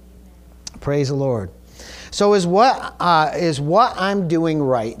 Praise the Lord. So is what I'm doing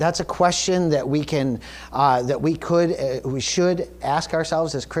right? That's a question that we should ask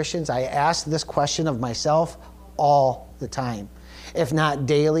ourselves as Christians. I ask this question of myself all the time. If not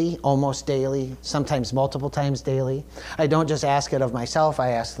daily, almost daily, sometimes multiple times daily. I don't just ask it of myself, I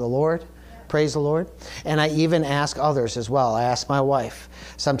ask the Lord. Praise the Lord. And I even ask others as well. I ask my wife.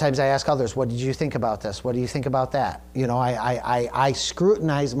 Sometimes I ask others, what did you think about this? What do you think about that? I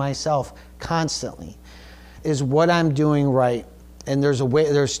scrutinize myself constantly. Is what I'm doing right? And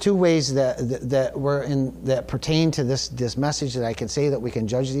there's two ways that pertain to this message that I can say that we can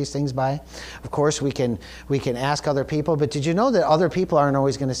judge these things by. Of course, we can ask other people, but did you know that other people aren't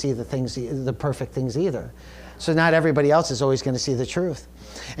always going to see the perfect things either? So not everybody else is always going to see the truth.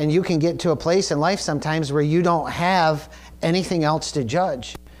 And you can get to a place in life sometimes where you don't have anything else to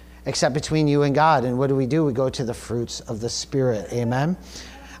judge except between you and God. And what do? We go to the fruits of the Spirit. Amen.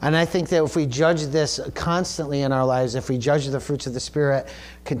 And I think that if we judge this constantly in our lives, if we judge the fruits of the Spirit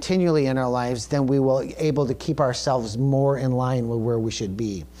continually in our lives, then we will be able to keep ourselves more in line with where we should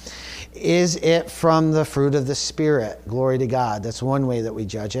be. Is it from the fruit of the Spirit? Glory to God. That's one way that we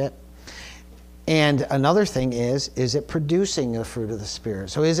judge it. And another thing is it producing the fruit of the Spirit?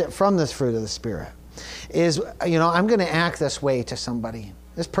 So is it from the fruit of the Spirit? is, I'm going to act this way to somebody.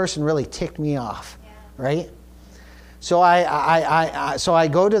 This person really ticked me off, right? So I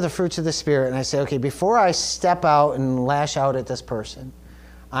go to the fruits of the Spirit and I say, okay, before I step out and lash out at this person,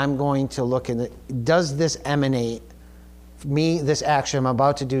 I'm going to look does this emanate, this action I'm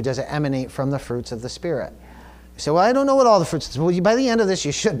about to do, does it emanate from the fruits of the Spirit? You say, well, I don't know what all the fruits are. Well, by the end of this,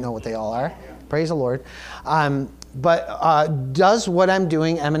 you should know what they all are. Praise the Lord. But does what I'm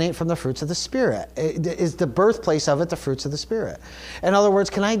doing emanate from the fruits of the Spirit? Is the birthplace of it the fruits of the Spirit? In other words,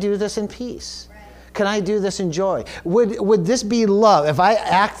 can I do this in peace? Can I do this in joy? Would this be love? If I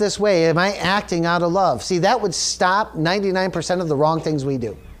act this way, am I acting out of love? See, that would stop 99% of the wrong things we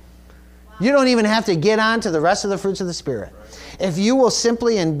do. You don't even have to get on to the rest of the fruits of the Spirit. If you will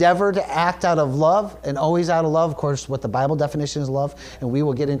simply endeavor to act out of love and always out of love, of course, what the Bible definition is love, and we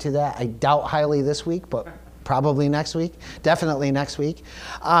will get into that. I doubt highly this week, but probably next week. Definitely next week.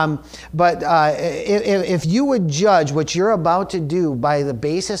 If you would judge what you're about to do by the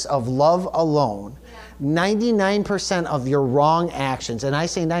basis of love alone, 99% of your wrong actions, and I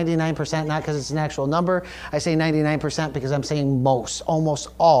say 99% not because it's an actual number, I say 99% because I'm saying almost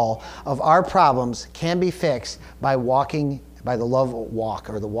all of our problems can be fixed by walking by the love walk,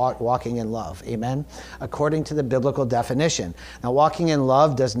 or the walking in love. Amen? According to the biblical definition. Now, walking in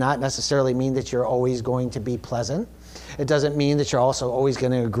love does not necessarily mean that you're always going to be pleasant. It doesn't mean that you're also always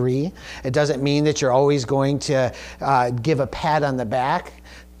going to agree. It doesn't mean that you're always going to give a pat on the back.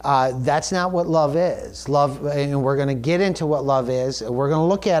 That's not what love is. Love, and we're going to get into what love is. We're going to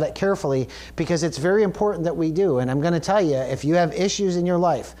look at it carefully because it's very important that we do. And I'm going to tell you, if you have issues in your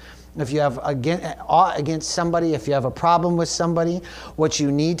life, if you have against somebody, if you have a problem with somebody, what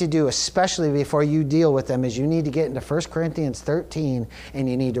you need to do, especially before you deal with them, is you need to get into 1 Corinthians 13 and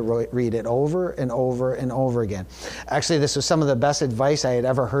you need to read it over and over and over again. Actually, this was some of the best advice I had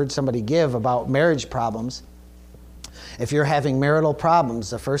ever heard somebody give about marriage problems. If you're having marital problems,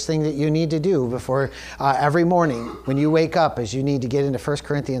 the first thing that you need to do before every morning when you wake up is you need to get into 1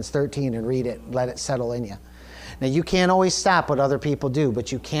 Corinthians 13 and read it, let it settle in you. Now, you can't always stop what other people do,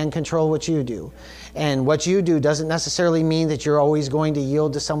 but you can control what you do. And what you do doesn't necessarily mean that you're always going to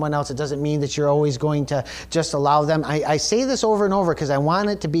yield to someone else. It doesn't mean that you're always going to just allow them. I say this over and over because I want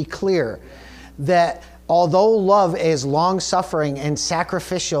it to be clear that although love is long-suffering and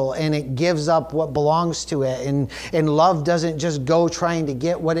sacrificial and it gives up what belongs to it, and love doesn't just go trying to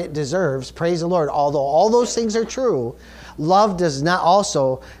get what it deserves, praise the Lord, although all those things are true, love does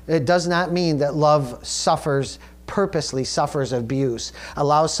not mean that love purposely suffers abuse,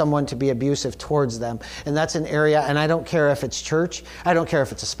 allows someone to be abusive towards them. And that's an area, and I don't care if it's church, I don't care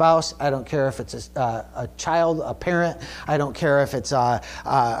if it's a spouse, I don't care if it's a child, a parent, I don't care if it's a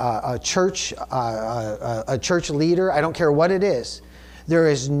church leader, I don't care what it is. There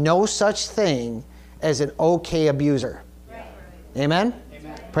is no such thing as an okay abuser. Right. Amen?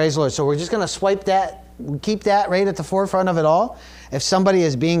 Amen? Praise the Lord. So we're just going to keep that right at the forefront of it all. If somebody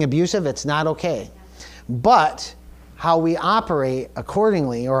is being abusive, it's not okay. But how we operate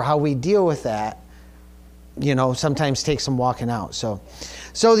accordingly, or how we deal with that, sometimes takes some walking out. So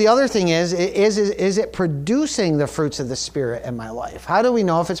the other thing is it producing the fruits of the Spirit in my life? How do we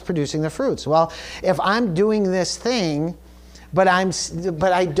know if it's producing the fruits? Well, if I'm doing this thing, but out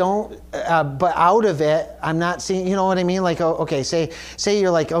of it, I'm not seeing, you know what I mean? Like, okay, say you're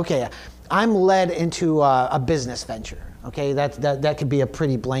like, okay, I'm led into a business venture. Okay, that could be a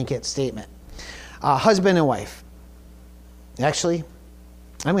pretty blanket statement. Husband and wife. Actually,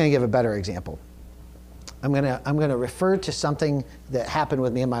 I'm going to give a better example. I'm going to refer to something that happened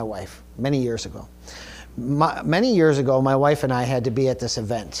with me and my wife many years ago. Many years ago, my wife and I had to be at this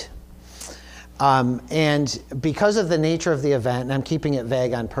event. And because of the nature of the event, and I'm keeping it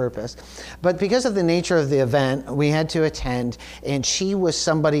vague on purpose, but because of the nature of the event, we had to attend, and she was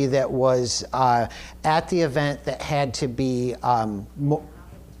somebody that was at the event that had to be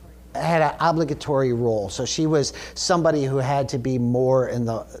had an obligatory role. So she was somebody who had to be more in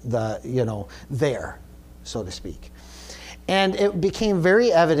the there, so to speak. And it became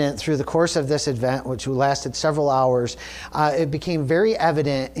very evident through the course of this event, which lasted several hours, it became very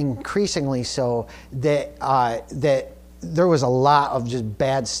evident, increasingly so, that there was a lot of just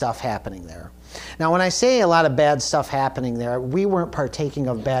bad stuff happening there. Now, when I say a lot of bad stuff happening there, we weren't partaking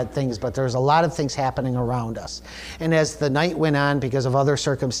of bad things, but there was a lot of things happening around us. And as the night went on, because of other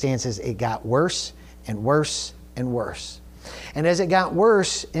circumstances, it got worse and worse and worse. And as it got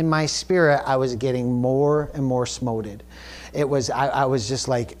worse in my spirit, I was getting more and more smoted. I was just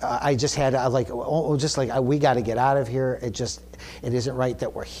like, I just had we got to get out of here. It isn't right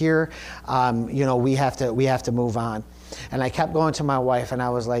that we're here. We have to move on. And I kept going to my wife, and I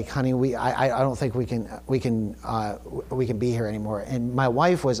was like, honey, I don't think we can be here anymore. And my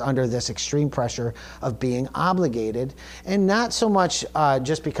wife was under this extreme pressure of being obligated, and not so much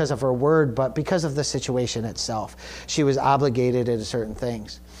just because of her word, but because of the situation itself. She was obligated to certain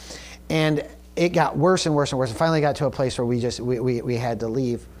things. And it got worse and worse and worse. And finally got to a place where we had to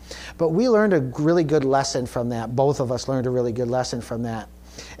leave. But we learned a really good lesson from that. Both of us learned a really good lesson from that.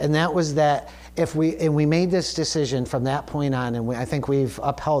 And that was that we made this decision from that point on, and I think we've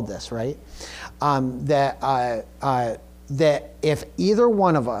upheld this, right? That if either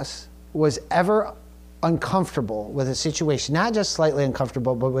one of us was ever uncomfortable with a situation, not just slightly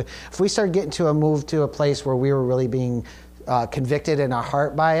uncomfortable, but if we started getting to a place where we were really being convicted in our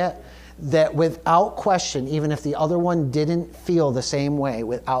heart by it, that without question, even if the other one didn't feel the same way,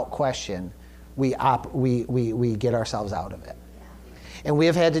 without question, we get ourselves out of it. And we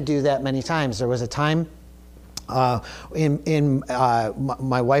have had to do that many times. There was a time my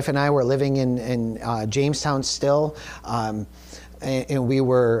wife and I were living in Jamestown still. And we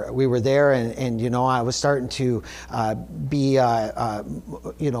were there, and I was starting to be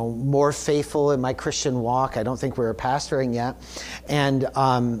more faithful in my Christian walk. I don't think we were pastoring yet, and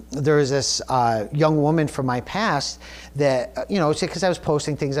there was this young woman from my past that because I was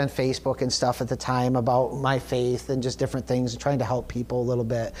posting things on Facebook and stuff at the time about my faith and just different things and trying to help people a little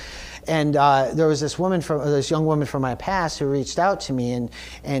bit. And there was this young woman from my past who reached out to me,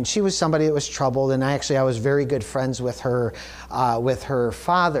 and she was somebody that was troubled, and I was very good friends with her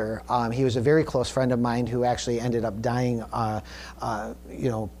father. He was a very close friend of mine who actually ended up dying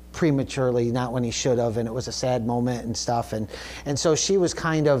prematurely, not when he should have, and it was a sad moment and stuff. And so she was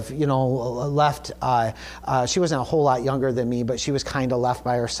kind of, left. She wasn't a whole lot younger than me, but she was kind of left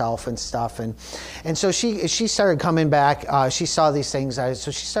by herself and stuff. And so she started coming back. She saw these things,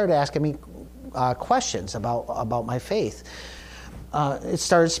 so she started asking me questions about my faith. It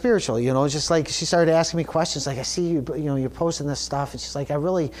started spiritual, just like she started asking me questions like, I see you, you're posting this stuff, and she's like, I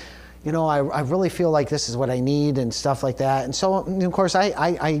really feel like this is what I need and stuff like that. And so, of course,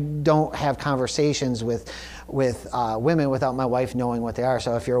 I don't have conversations with women without my wife knowing what they are.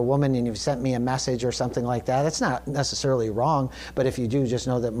 So if you're a woman and you've sent me a message or something like that, it's not necessarily wrong. But if you do, just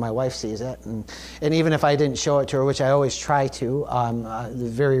know that my wife sees it. And even if I didn't show it to her, which I always try to,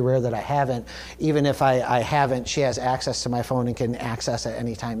 very rare that I haven't, even if I haven't, she has access to my phone and can access it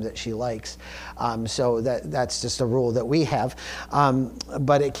any time that she likes. So that's just a rule that we have.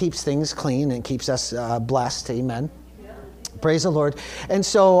 But it keeps things clean and keeps us blessed. Amen. Praise the Lord. And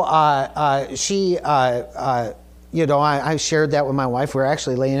so I shared that with my wife. We were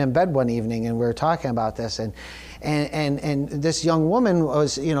actually laying in bed one evening and we were talking about this. And this young woman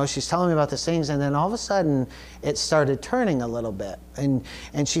was, she's telling me about these things. And then all of a sudden it started turning a little bit. And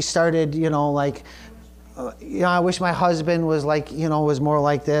she started, I wish my husband was was more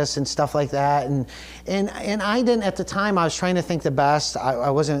like this and stuff like that. And I didn't at the time. I was trying to think the best. I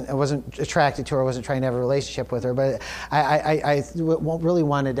wasn't attracted to her. I wasn't trying to have a relationship with her. But I really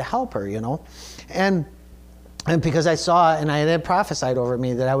wanted to help her, and because I saw and I had prophesied over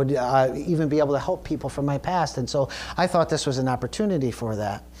me that I would even be able to help people from my past. And so I thought this was an opportunity for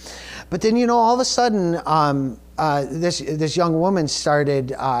that. But then, all of a sudden, this young woman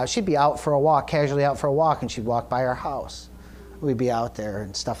started, she'd be out for a walk, casually out for a walk, and she'd walk by our house. We'd be out there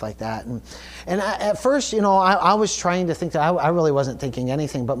and stuff like that. And at first, I was trying to think that I really wasn't thinking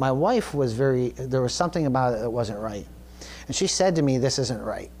anything, but my wife was there was something about it that wasn't right. And she said to me, this isn't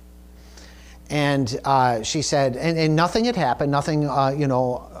right. And she said, and nothing had happened, nothing,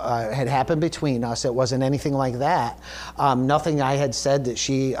 had happened between us. It wasn't anything like that. Nothing I had said that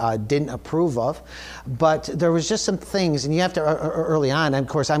she didn't approve of. But there was just some things, and you have to, early on, and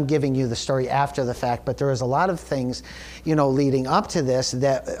of course I'm giving you the story after the fact, but there was a lot of things, leading up to this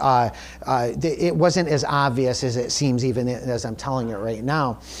that it wasn't as obvious as it seems even as I'm telling it right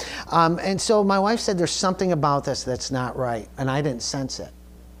now. And so my wife said, there's something about this that's not right, and I didn't sense it.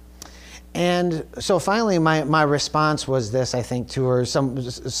 And so finally my response was this, I think, to her,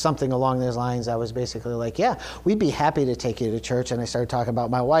 something along those lines. I was basically like, yeah, we'd be happy to take you to church. And I started talking about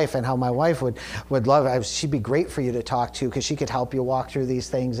my wife and how my wife would love it. She'd be great for you to talk to because she could help you walk through these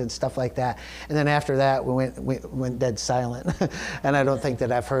things and stuff like that. And then after that, we went dead silent. And I don't think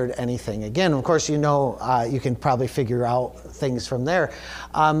that I've heard anything again. Of course, you can probably figure out things from there.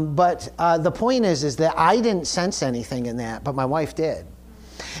 But the point is that I didn't sense anything in that, but my wife did.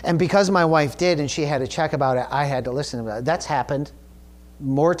 And because my wife did and she had to check about it, I had to listen to it. That's happened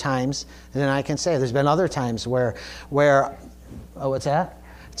more times than I can say. There's been other times where what's that?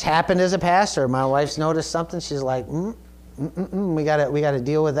 It's happened as a pastor. My wife's noticed something. She's like, we got to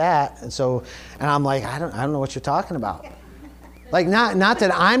deal with that. And I'm like, I don't know what you're talking about. Like, not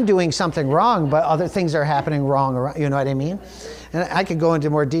that I'm doing something wrong, but other things are happening wrong around, you know what I mean? And I could go into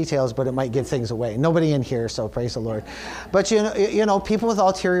more details, but it might give things away. Nobody in here, so praise the Lord. But you know, people with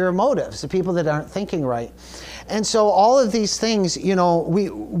ulterior motives, the people that aren't thinking right. And so all of these things, you know,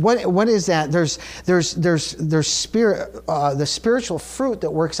 what is that? There's spirit, the spiritual fruit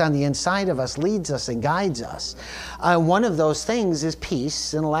that works on the inside of us leads us and guides us. One of those things is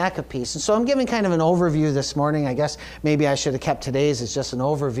peace and lack of peace. And so I'm giving kind of an overview this morning. I guess maybe I should have kept today's as just an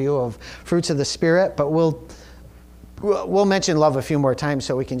overview of fruits of the Spirit, but we'll mention love a few more times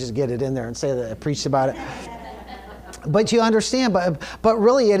so we can just get it in there and say that I preached about it. But you understand, but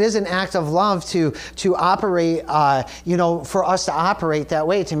really it is an act of love to operate, you know, for us to operate that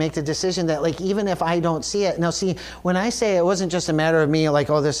way, to make the decision that, like, even if I don't see it. Now, see, when I say it wasn't just a matter of me, like,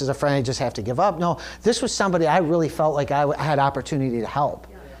 oh, this is a friend, I just have to give up. No, this was somebody I really felt like I had opportunity to help.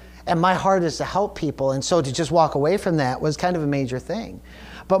 And my heart is to help people. And so to just walk away from that was kind of a major thing.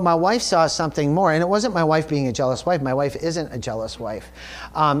 But my wife saw something more, and it wasn't my wife being a jealous wife. My wife isn't a jealous wife.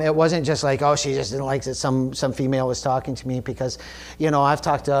 It wasn't just like, oh, she just didn't like that some female was talking to me, because, you know, I've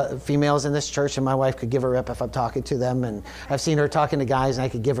talked to females in this church, and my wife could give a rip if I'm talking to them, and I've seen her talking to guys, and I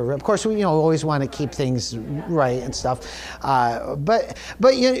could give a rip. Of course, we, you know, always want to keep things right and stuff.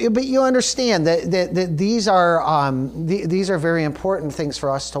 But you understand that these are very important things for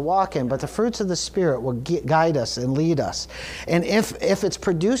us to walk in. But the fruits of the Spirit will guide us and lead us, and if it's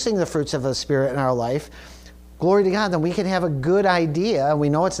producing the fruits of the Spirit in our life, glory to God, then we can have a good idea. We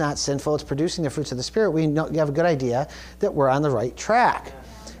know it's not sinful. It's producing the fruits of the Spirit. We have a good idea that we're on the right track.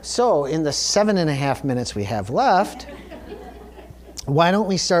 So in the 7.5 minutes we have left, why don't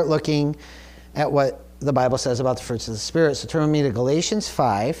we start looking at what the Bible says about the fruits of the Spirit? So turn with me to Galatians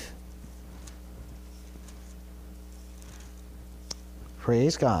 5.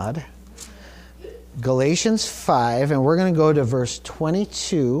 Praise God. Galatians 5, and we're going to go to verse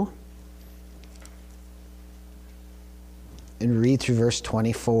 22 and read through verse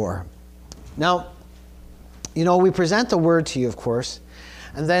 24. Now, you know, we present the word to you, of course,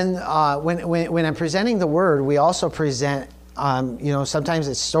 and then when I'm presenting the word, we also present, you know, sometimes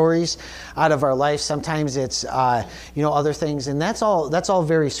it's stories out of our life, sometimes it's, you know, other things, and that's all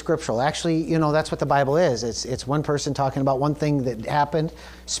very scriptural. Actually, you know, that's what the Bible is. It's one person talking about one thing that happened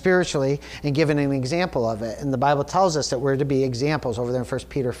spiritually and giving an example of it. And the Bible tells us that we're to be examples. Over there in 1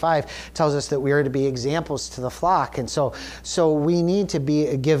 Peter 5 tells us that we are to be examples to the flock. And so we need to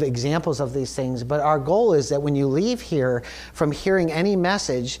give examples of these things. But our goal is that when you leave here from hearing any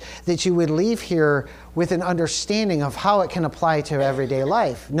message, that you would leave here with an understanding of how it can apply to everyday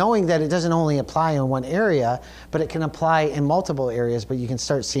life, knowing that it doesn't only apply in one area, but it can apply in multiple areas, but you can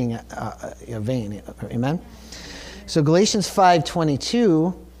start seeing a vein. Amen? So Galatians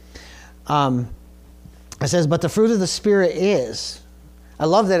 5:22, it says, but the fruit of the Spirit is. I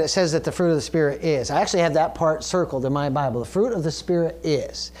love that it says that the fruit of the Spirit is. I actually have that part circled in my Bible. The fruit of the Spirit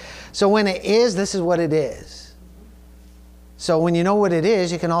is. So when it is, this is what it is. So when you know what it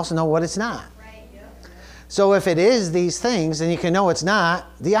is, you can also know what it's not. So if it is these things, then you can know it's not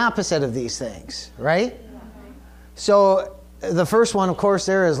the opposite of these things, right? So the first one, of course,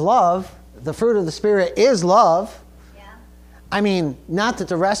 there is love. The fruit of the Spirit is love. Yeah. I mean, not that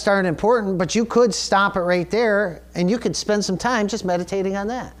the rest aren't important, but you could stop it right there, and you could spend some time just meditating on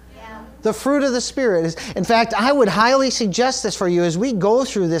that. Yeah. The fruit of the Spirit is, in fact, I would highly suggest this for you as we go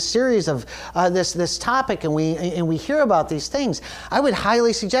through this series of this topic and we hear about these things. I would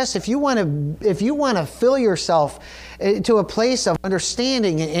highly suggest if you want to fill yourself to a place of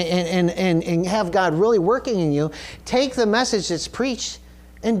understanding and have God really working in you, take the message that's preached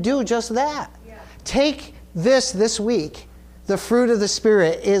and do just that. Yeah. Take this week, the fruit of the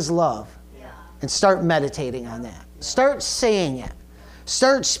Spirit is love, and start meditating on that. Start saying it.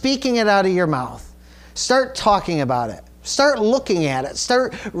 Start speaking it out of your mouth. Start talking about it. Start looking at it.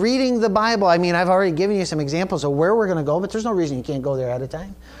 Start reading the Bible. I mean, I've already given you some examples of where we're going to go, but there's no reason you can't go there at a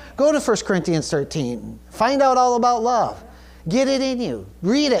time. Go to 1 Corinthians 13. Find out all about love. Get it in you.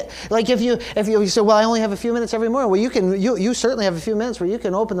 Read it. Like if you say, well, I only have a few minutes every morning. Well, you certainly have a few minutes where you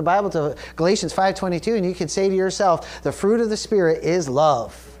can open the Bible to Galatians 5:22 and you can say to yourself, the fruit of the Spirit is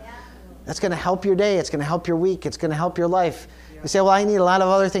love. Yeah. That's going to help your day. It's going to help your week. It's going to help your life. You say, well, I need a lot of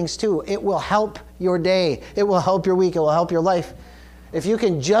other things too. It will help your day. It will help your week. It will help your life. If you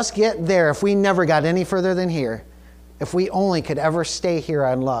can just get there, if we never got any further than here, if we only could ever stay here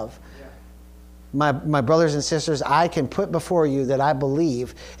on love, My brothers and sisters, I can put before you that I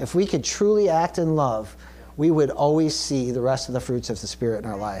believe if we could truly act in love, we would always see the rest of the fruits of the Spirit in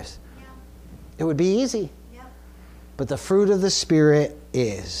our lives. It would be easy. But the fruit of the Spirit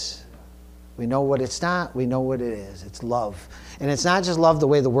is. We know what it's not. We know what it is. It's love. And it's not just love the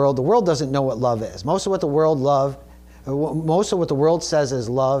way the world doesn't know what love is. Most of what the world says is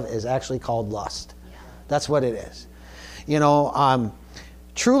love is actually called lust. That's what it is.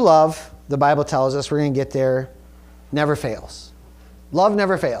 True love, the Bible tells us, we're going to get there, never fails. Love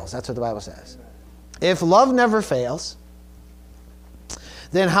never fails. That's what the Bible says. If love never fails,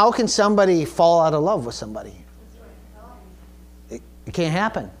 then how can somebody fall out of love with somebody? It can't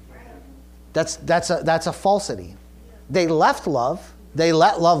happen. That's a falsity. They left love. They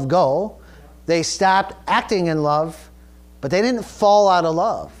let love go. They stopped acting in love, but they didn't fall out of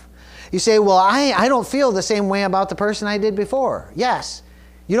love. You say, well, I don't feel the same way about the person I did before. Yes.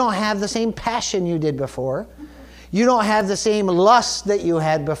 You don't have the same passion you did before. You don't have the same lust that you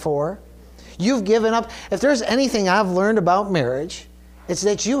had before. You've given up. If there's anything I've learned about marriage, it's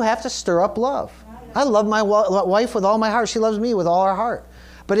that you have to stir up love. I love my wife with all my heart. She loves me with all her heart.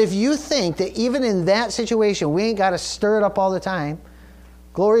 But if you think that even in that situation, we ain't got to stir it up all the time,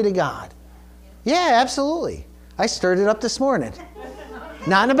 glory to God. Yeah, absolutely. I stirred it up this morning.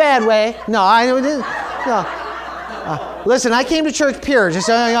 Not in a bad way. No, I didn't. No. Listen, I came to church pure, just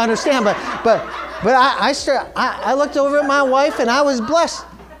so you understand. But I looked over at my wife and I was blessed.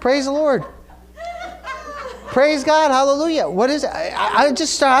 Praise the Lord. Praise God. Hallelujah. What is it?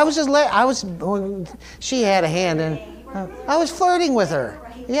 She had a hand in. I was flirting with her.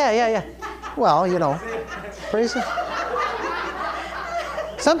 Yeah. Well, praise God.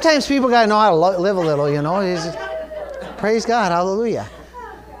 Sometimes people got to know how to live a little, Praise God. Hallelujah.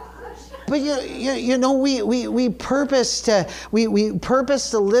 But we purpose to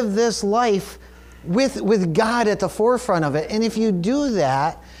live this life with God at the forefront of it. And if you do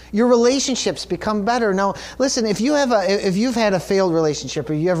that, your relationships become better. Now, listen, if you've had a failed relationship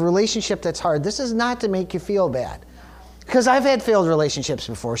or you have a relationship that's hard, this is not to make you feel bad. Because I've had failed relationships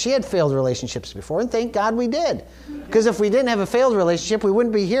before. She had failed relationships before, and thank God we did. Because if we didn't have a failed relationship, we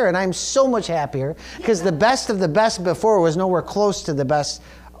wouldn't be here. And I'm so much happier because the best of the best before was nowhere close to the best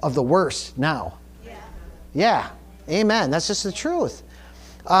of the worst now. Yeah. Amen. That's just the truth.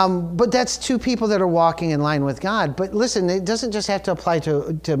 But that's two people that are walking in line with God. But listen, it doesn't just have to apply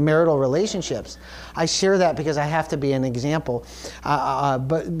to marital relationships. I share that because I have to be an example.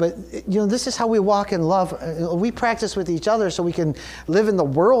 But this is how we walk in love. We practice with each other so we can live in the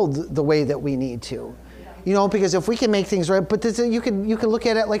world the way that we need to. Because if we can make things right, but you can look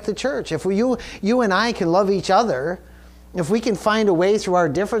at it like the church. If you and I can love each other, if we can find a way through our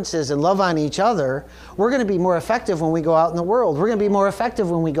differences and love on each other, we're going to be more effective when we go out in the world. We're going to be more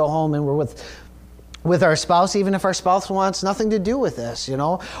effective when we go home and we're with our spouse, even if our spouse wants nothing to do with this,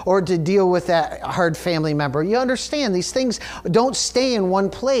 or to deal with that hard family member. You understand, these things don't stay in one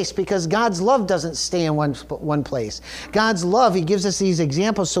place because God's love doesn't stay in one place. God's love, He gives us these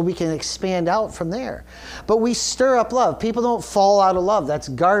examples so we can expand out from there. But we stir up love. People don't fall out of love. That's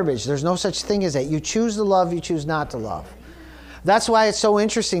garbage. There's no such thing as that. You choose to love, you choose not to love. That's why it's so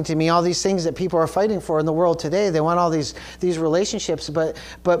interesting to me, all these things that people are fighting for in the world today. They want all these relationships, but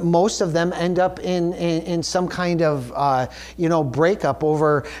most of them end up in some kind of breakup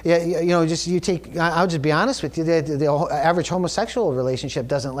over I'll just be honest with you, the average homosexual relationship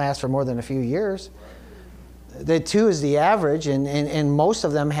doesn't last for more than a few years. The 2 is the average, and most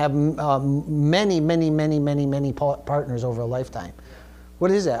of them have many partners over a lifetime.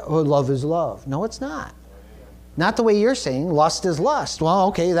 What is that? Oh, love is love. No, it's not. Not the way you're saying. Lust is lust. Well,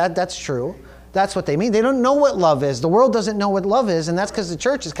 okay, that's true. That's what they mean. They don't know what love is. The world doesn't know what love is, and that's because the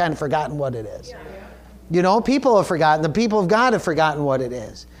church has kind of forgotten what it is. People have forgotten. The people of God have forgotten what it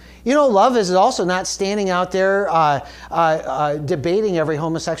is. Love is also not standing out there debating every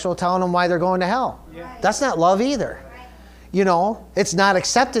homosexual, telling them why they're going to hell. That's not love either. It's not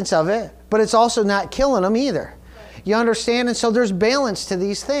acceptance of it, but it's also not killing them either. You understand? And so there's balance to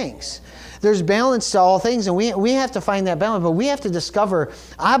these things. There's balance to all things, and we have to find that balance. But we have to discover,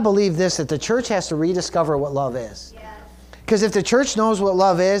 I believe this, that the church has to rediscover what love is. Because if the church knows what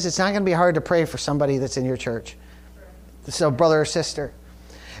love is, it's not going to be hard to pray for somebody that's in your church. So brother or sister.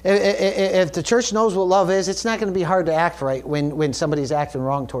 If the church knows what love is, it's not going to be hard to act right when somebody's acting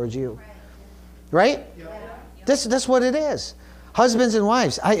wrong towards you. Right? That's what it is. Husbands and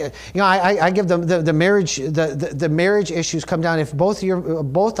wives, I give them the marriage issues come down. If both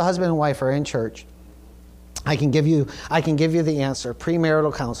the husband and wife are in church, I can give you the answer.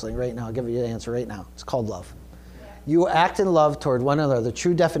 Premarital counseling right now. I'll give you the answer right now. It's called love. You act in love toward one another, the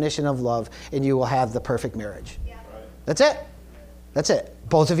true definition of love, and you will have the perfect marriage. Yeah. That's it. That's it.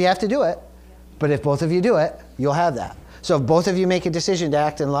 Both of you have to do it. But if both of you do it, you'll have that. So if both of you make a decision to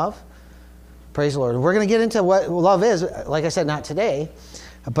act in love, praise the Lord. We're going to get into what love is. Like I said, not today.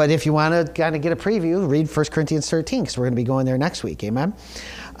 But if you want to kind of get a preview, read 1 Corinthians 13, because we're going to be going there next week. Amen?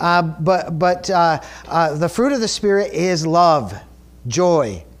 But the fruit of the Spirit is love,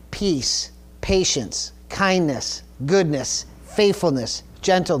 joy, peace, patience, kindness, goodness, faithfulness,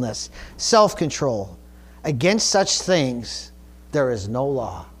 gentleness, self-control. Against such things, there is no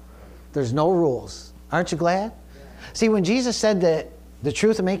law. There's no rules. Aren't you glad? See, when Jesus said that the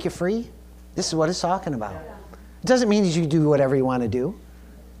truth will make you free, this is what it's talking about. It doesn't mean that you do whatever you want to do.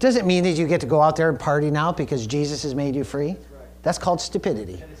 It doesn't mean that you get to go out there and party now because Jesus has made you free. That's called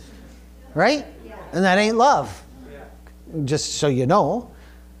stupidity. Right? And that ain't love. Just so you know,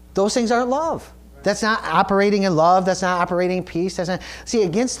 those things aren't love. That's not operating in love. That's not operating in peace. That's not. See,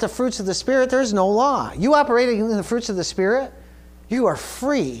 against the fruits of the Spirit, there's no law. You operating in the fruits of the Spirit, you are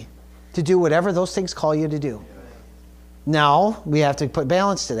free to do whatever those things call you to do. Now, we have to put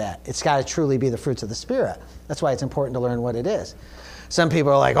balance to that. It's got to truly be the fruits of the Spirit. That's why it's important to learn what it is. Some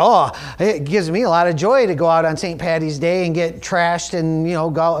people are like, oh, it gives me a lot of joy to go out on St. Patty's Day and get trashed and, you know,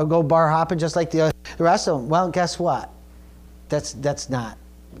 go bar hopping just like the rest of them. Well, guess what? That's not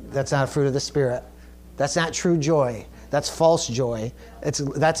a fruit of the Spirit. That's not true joy. That's false joy.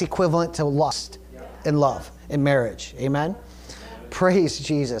 That's equivalent to lust and love in marriage. Amen? Praise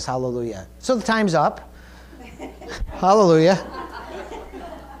Jesus. Hallelujah. So the time's up. Hallelujah.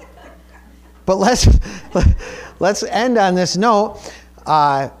 But let's end on this note.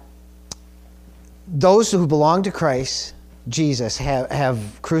 Those who belong to Christ, Jesus,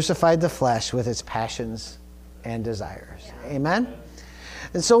 have crucified the flesh with its passions and desires. Amen?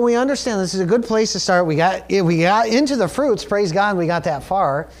 And so we understand this is a good place to start. We got into the fruits. Praise God, we got that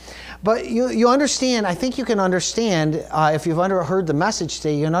far. But you understand, I think you can understand, if you've heard the message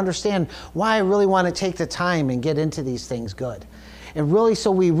today, you can understand why I really want to take the time and get into these things good. And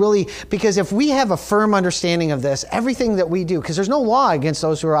really, because if we have a firm understanding of this, everything that we do, because there's no law against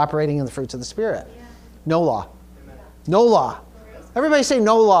those who are operating in the fruits of the Spirit. Yeah. No law. Amen. No law. Everybody say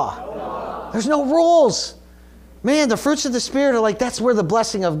no law. No law. There's no rules. Man, the fruits of the Spirit are like, that's where the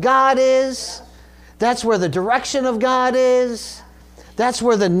blessing of God is. That's where the direction of God is. That's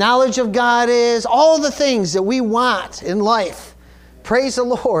where the knowledge of God is. All the things that we want in life, praise the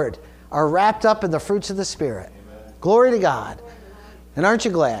Lord, are wrapped up in the fruits of the Spirit. Amen. Glory to God. And aren't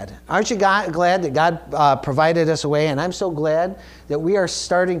you glad? Aren't you glad that God provided us a way? And I'm so glad that we are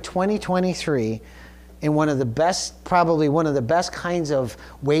starting 2023 in probably one of the best kinds of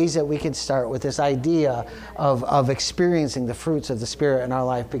ways that we can start with this idea of experiencing the fruits of the Spirit in our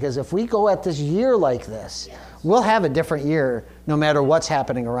life. Because if we go at this year like this, we'll have a different year no matter what's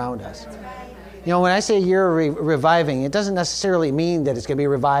happening around us. You know, when I say a year of reviving, it doesn't necessarily mean that it's going to be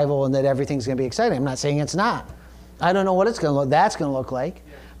revival and that everything's going to be exciting. I'm not saying it's not. I don't know what that's going to look like.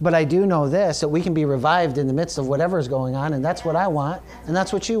 But I do know this, that we can be revived in the midst of whatever is going on, and that's what I want, and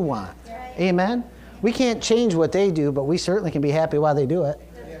that's what you want. Amen? We can't change what they do, but we certainly can be happy while they do it.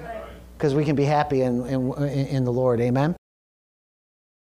 Because we can be happy in the Lord. Amen?